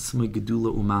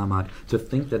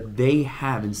think that they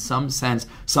have, in some sense,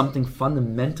 something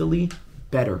fundamentally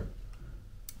better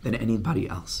than anybody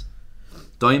else.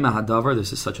 Doima hadavar,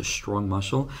 this is such a strong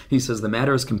mashal. He says the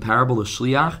matter is comparable to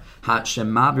shliach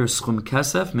ha'shemavir schum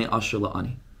kesef me'asher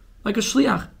la'ani. Like a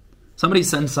shliach. Somebody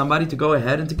sends somebody to go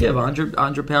ahead and to give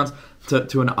 100 pounds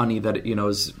to an ani that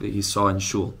he saw in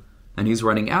shul. And he's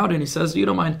running out and he says, you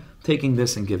don't mind taking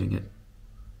this and giving it.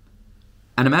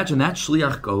 And imagine that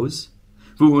shliach goes,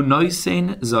 v'hu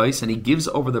noisein zois, and he gives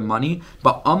over the money,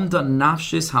 ba'amda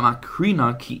nafshis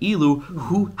hamakrina ki'ilu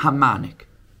hu hamanik,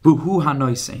 v'hu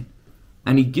hanoisein.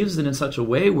 And he gives it in such a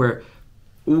way where,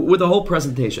 with the whole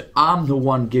presentation, I'm the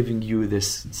one giving you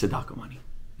this tzedakah money.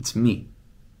 It's me.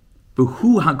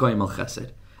 V'hu hagoyim al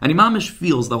chesed. And Imamish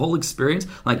feels the whole experience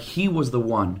like he was the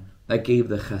one that gave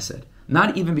the chesed.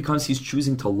 Not even because he's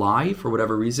choosing to lie for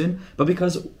whatever reason, but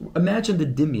because imagine the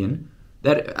dimyan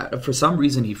that for some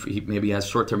reason he maybe has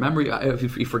short-term memory,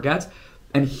 he forgets,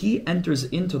 and he enters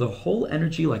into the whole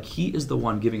energy like he is the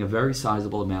one giving a very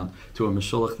sizable amount to a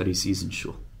meshulach that he sees in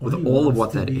shul, with all of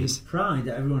what that is. Pride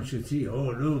that everyone should see.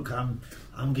 Oh look, I'm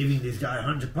giving this guy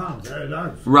 100 pounds.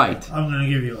 Right. I'm going to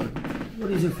give you.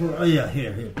 What is it for? Oh yeah,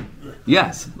 here.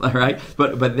 Yes, all right.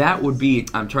 But that would be,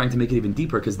 I'm trying to make it even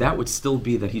deeper, because that would still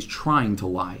be that he's trying to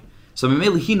lie. So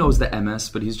mainly he knows the MS,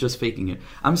 but he's just faking it.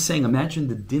 I'm saying, imagine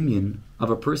the dimyan of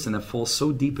a person that falls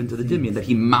so deep into the dimyan that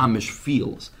he mamish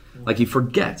feels. Like he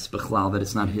forgets, b'chlal, that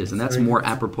it's not his. And that's more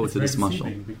apropos to this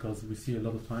mashal. Because we see a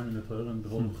lot of time in the Torah and the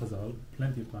whole of Chazal,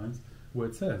 plenty of times, where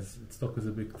it says, it's stuck as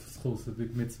a big schos, a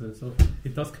big mitzvah. So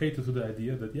it does cater to the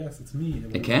idea that, yes, it's me.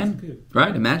 It can,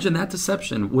 right? Imagine that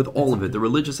deception with all of it. The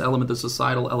religious element, the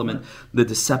societal element, the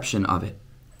deception of it.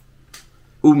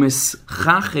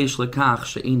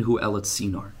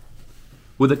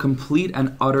 With a complete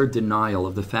and utter denial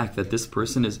of the fact that this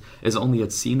person is only at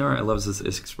sinar. I love this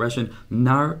expression,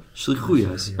 nar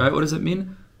shlichuyas, right? What does it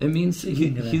mean? It means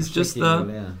he's just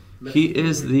he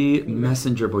is the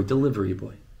messenger boy, delivery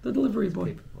boy. The delivery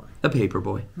boy. The paper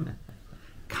boy.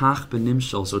 Kach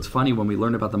benimshal. So it's funny when we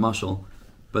learn about the mashal,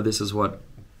 but this is what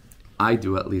I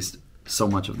do at least so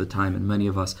much of the time, and many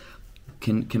of us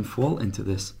can fall into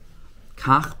this.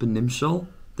 Kach benimshal.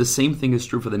 The same thing is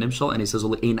true for the nimshal, and he says,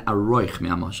 "Ein aroich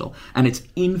me'amashal," and it's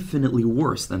infinitely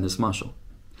worse than this mashal.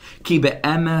 Ki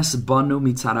be'emes banu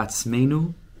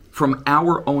mitzaratzmenu, from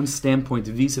our own standpoint,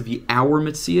 vis-a-vis our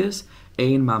mitzias,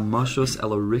 ein mamashos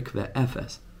elorik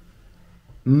ve'efes.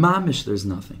 Mamish, there's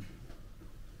nothing.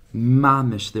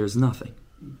 Mamish, there's nothing.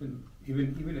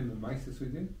 Even in the maises we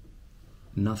did?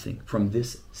 Nothing from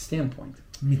this standpoint.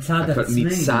 Mitzad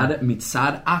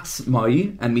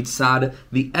atzmai and mitzad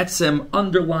the etzem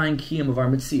underlying kiyum of our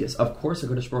mitzias. Of course,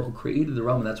 HaKadosh Baruch Hu created the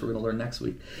realm, and that's what we're going to learn next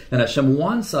week. And Hashem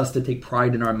wants us to take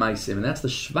pride in our maisim, and that's the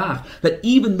shvach, that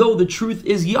even though the truth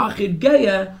is yachid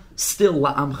geya, still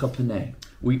la'amcha panei.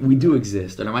 We do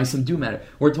exist, and our maisim do matter.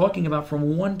 We're talking about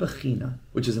from one bechina,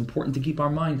 which is important to keep our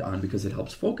mind on, because it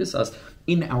helps focus us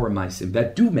in our maisim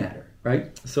that do matter.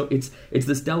 Right? So it's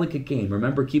this delicate game.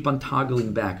 Remember, keep on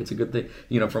toggling back. It's a good thing,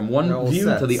 from one view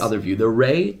to the other view. The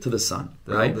ray to the sun,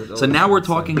 right? So now we're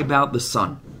talking about the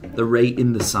sun, the ray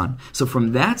in the sun. So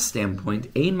from that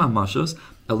standpoint, ein mamashos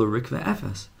elorik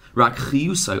ve'efes. Rak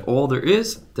chiyusai, all there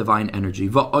is, divine energy.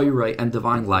 Va'oirei, and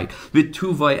divine light.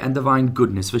 V'tuvai, and divine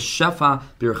goodness. V'shefa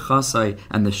birchasai,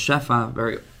 and the shefa,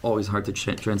 very always hard to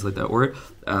translate that word.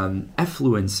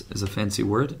 Effluence is a fancy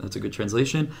word. That's a good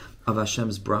translation of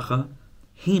Hashem's bracha.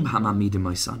 Heim hamamidim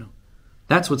oisanu.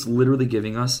 That's what's literally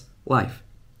giving us life.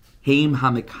 Heim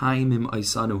hamekaimim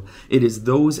oisanu. It is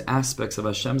those aspects of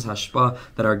Hashem's hashpa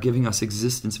that are giving us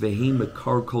existence. Veheim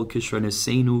mekar kol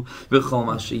kishranesenu v'chol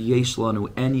ma sheyesh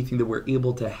lanu. Anything that we're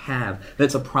able to have,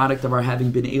 that's a product of our having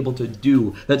been able to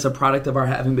do, that's a product of our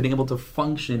having been able to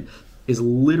function, is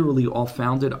literally all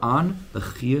founded on the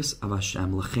chiyus of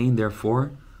Hashem. L'chein,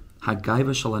 therefore,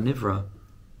 hagaiva shel hanivra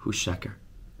hu sheker.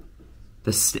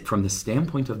 From the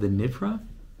standpoint of the nivra,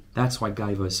 that's why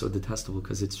gaiva is so detestable,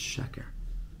 because it's sheker,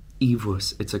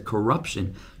 evus. It's a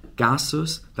corruption,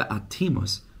 gasus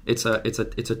ve'atimus. It's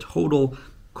a total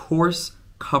coarse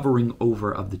covering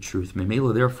over of the truth.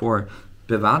 Memela, therefore,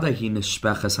 therefore,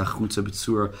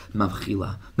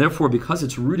 because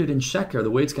it's rooted in sheker,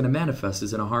 the way it's going to manifest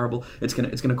is in a horrible. It's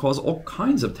going to cause all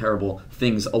kinds of terrible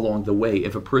things along the way.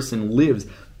 If a person lives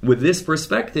with this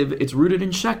perspective, it's rooted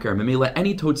in sheker. Memela,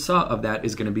 any totza of that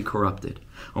is going to be corrupted.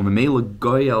 Or memela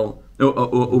goyel. It's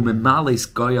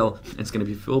going to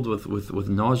be filled with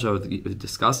nausea, with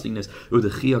disgustingness, and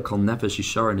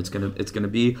it's going to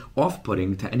be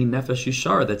off-putting to any nefesh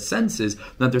yishar that senses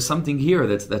that there's something here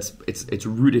it's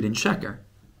rooted in sheker.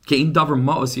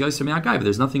 But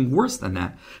there's nothing worse than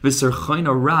that. And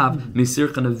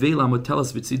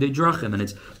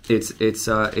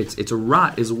it's a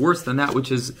rot is worse than that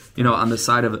which is on the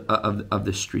side of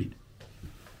the street.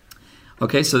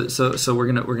 Okay, so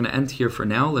we're gonna end here for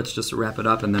now. Let's just wrap it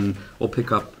up, and then we'll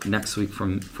pick up next week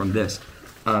from this.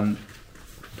 But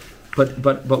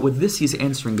with this, he's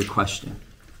answering the question.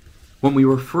 When we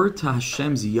refer to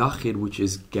Hashem's Yachid, which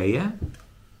is Geya,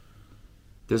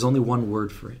 there's only one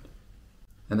word for it,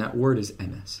 and that word is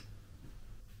Emes.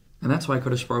 And that's why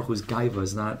Kadosh Baruch Hu's Gaiva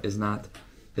is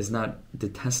not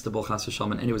detestable, Chas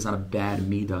v'shalom, and anyway, it's not a bad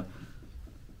midah.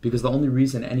 Because the only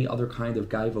reason any other kind of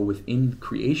gaiva within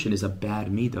creation is a bad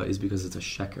midah is because it's a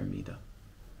sheker midah.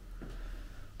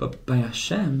 But by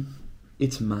Hashem,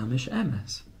 it's mamish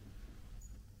emes.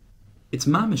 It's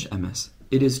mamish emes.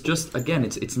 It is just, again,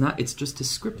 it's just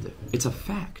descriptive. It's a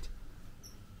fact.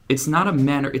 It's not a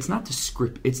manner. It's not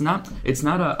descriptive. It's not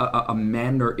a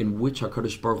manner in which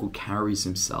HaKadosh Baruch Hu carries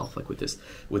himself, like with this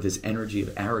energy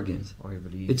of arrogance.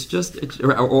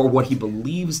 Or what he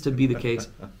believes to be the case.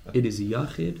 It is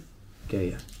Yachid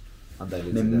Geya.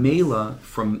 Memela,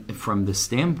 from the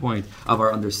standpoint of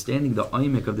our understanding the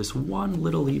oimik of this one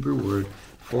little Hebrew word,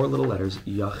 4 little letters,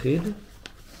 Yachid,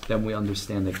 then we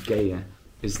understand that Geya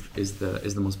is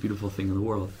the most beautiful thing in the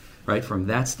world. Right? From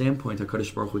that standpoint,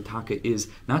 HaKadosh Baruch Hu Taka is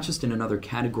not just in another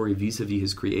category vis-a-vis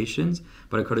his creations,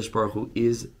 but HaKadosh Baruch Hu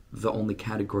is the only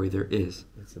category there is.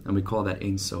 And we call that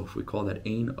Ein Sof. We call that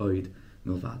Ein Oid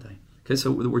Milvadai. Okay, so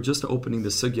we're just opening the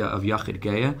sugya of Yachid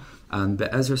Geya. And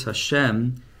Be'ezras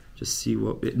Hashem, just see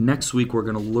next week we're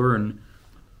going to learn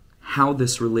how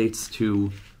this relates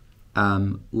to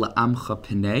La'amcha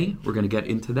Pinei. We're going to get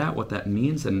into that, what that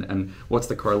means, and what's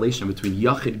the correlation between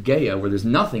Yachid Geya, where there's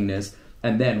nothingness,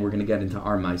 and then we're going to get into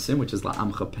our Maisim, which is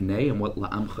La'amcha Pinei, and what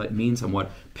La'amcha means, and what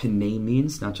Pinei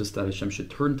means, not just that Hashem should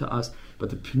turn to us,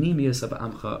 but the Pnimius of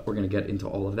Amcha. We're going to get into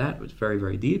all of that, which is very,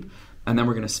 very deep. And then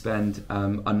we're going to spend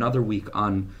another week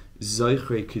on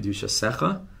Zoichrei Kedusha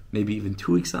Secha, maybe even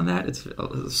 2 weeks on that. It's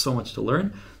so much to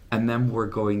learn. And then we're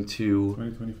going to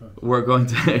 2025. We're going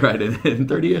to right in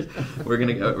 30 years. We're going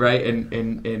to go right,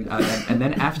 and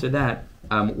then after that,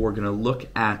 we're going to look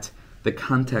at the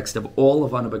context of all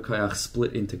of Anu B'Koyach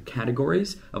split into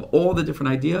categories of all the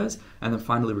different ideas, and then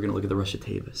finally we're going to look at the Rosh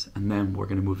Tevis, and then we're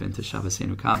going to move into Shabbos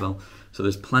Enu Kabel. So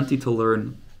there's plenty to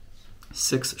learn.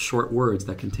 6 short words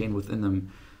that contain within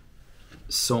them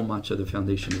so much of the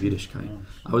foundation of Yiddishkeit.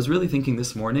 I was really thinking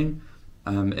this morning,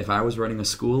 if I was running a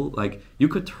school, like you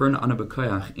could turn Anu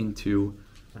B'Koyach into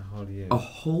a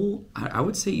whole, I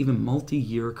would say even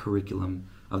multi-year curriculum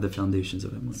of the foundations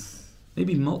of Emunah.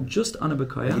 Maybe just Anu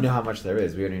B'Koyach. You know how much there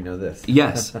is. We already know this.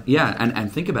 Yes, yeah,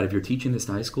 and think about it. If you're teaching this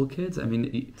to high school kids, I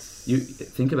mean, you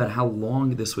think about how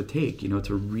long this would take,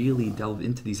 to really delve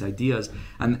into these ideas,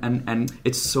 and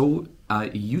it's so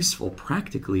useful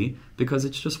practically because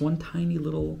it's just one tiny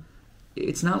little.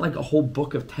 It's not like a whole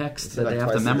book of text that they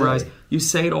have to memorize. You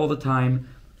say it all the time,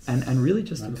 and really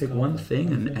just to pick one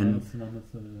thing and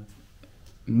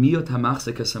Miyot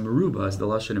HaMachzek HaSamaruba, as the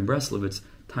Lashon in Breslov, it's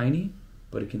tiny,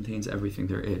 but it contains everything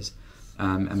there is.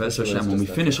 And Be'ez Hashem, when we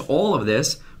finish all of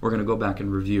this, we're going to go back and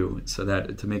review, so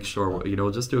that to make sure,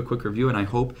 we'll just do a quick review, and I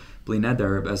hope, Bli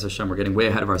Neder, Be'ez Hashem, we're getting way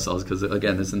ahead of ourselves, because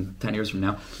again, this is 10 years from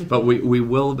now, but we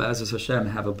will, Be'ez Hashem,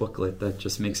 have a booklet that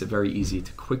just makes it very easy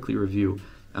to quickly review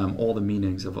all the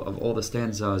meanings of all the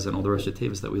stanzas and all the Rosh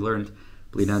Tevis that we learned.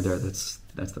 Bli Neder,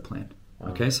 that's the plan.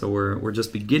 Wow. Okay, so we're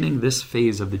just beginning this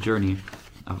phase of the journey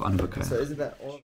of Anu B'Koyach. So isn't that all?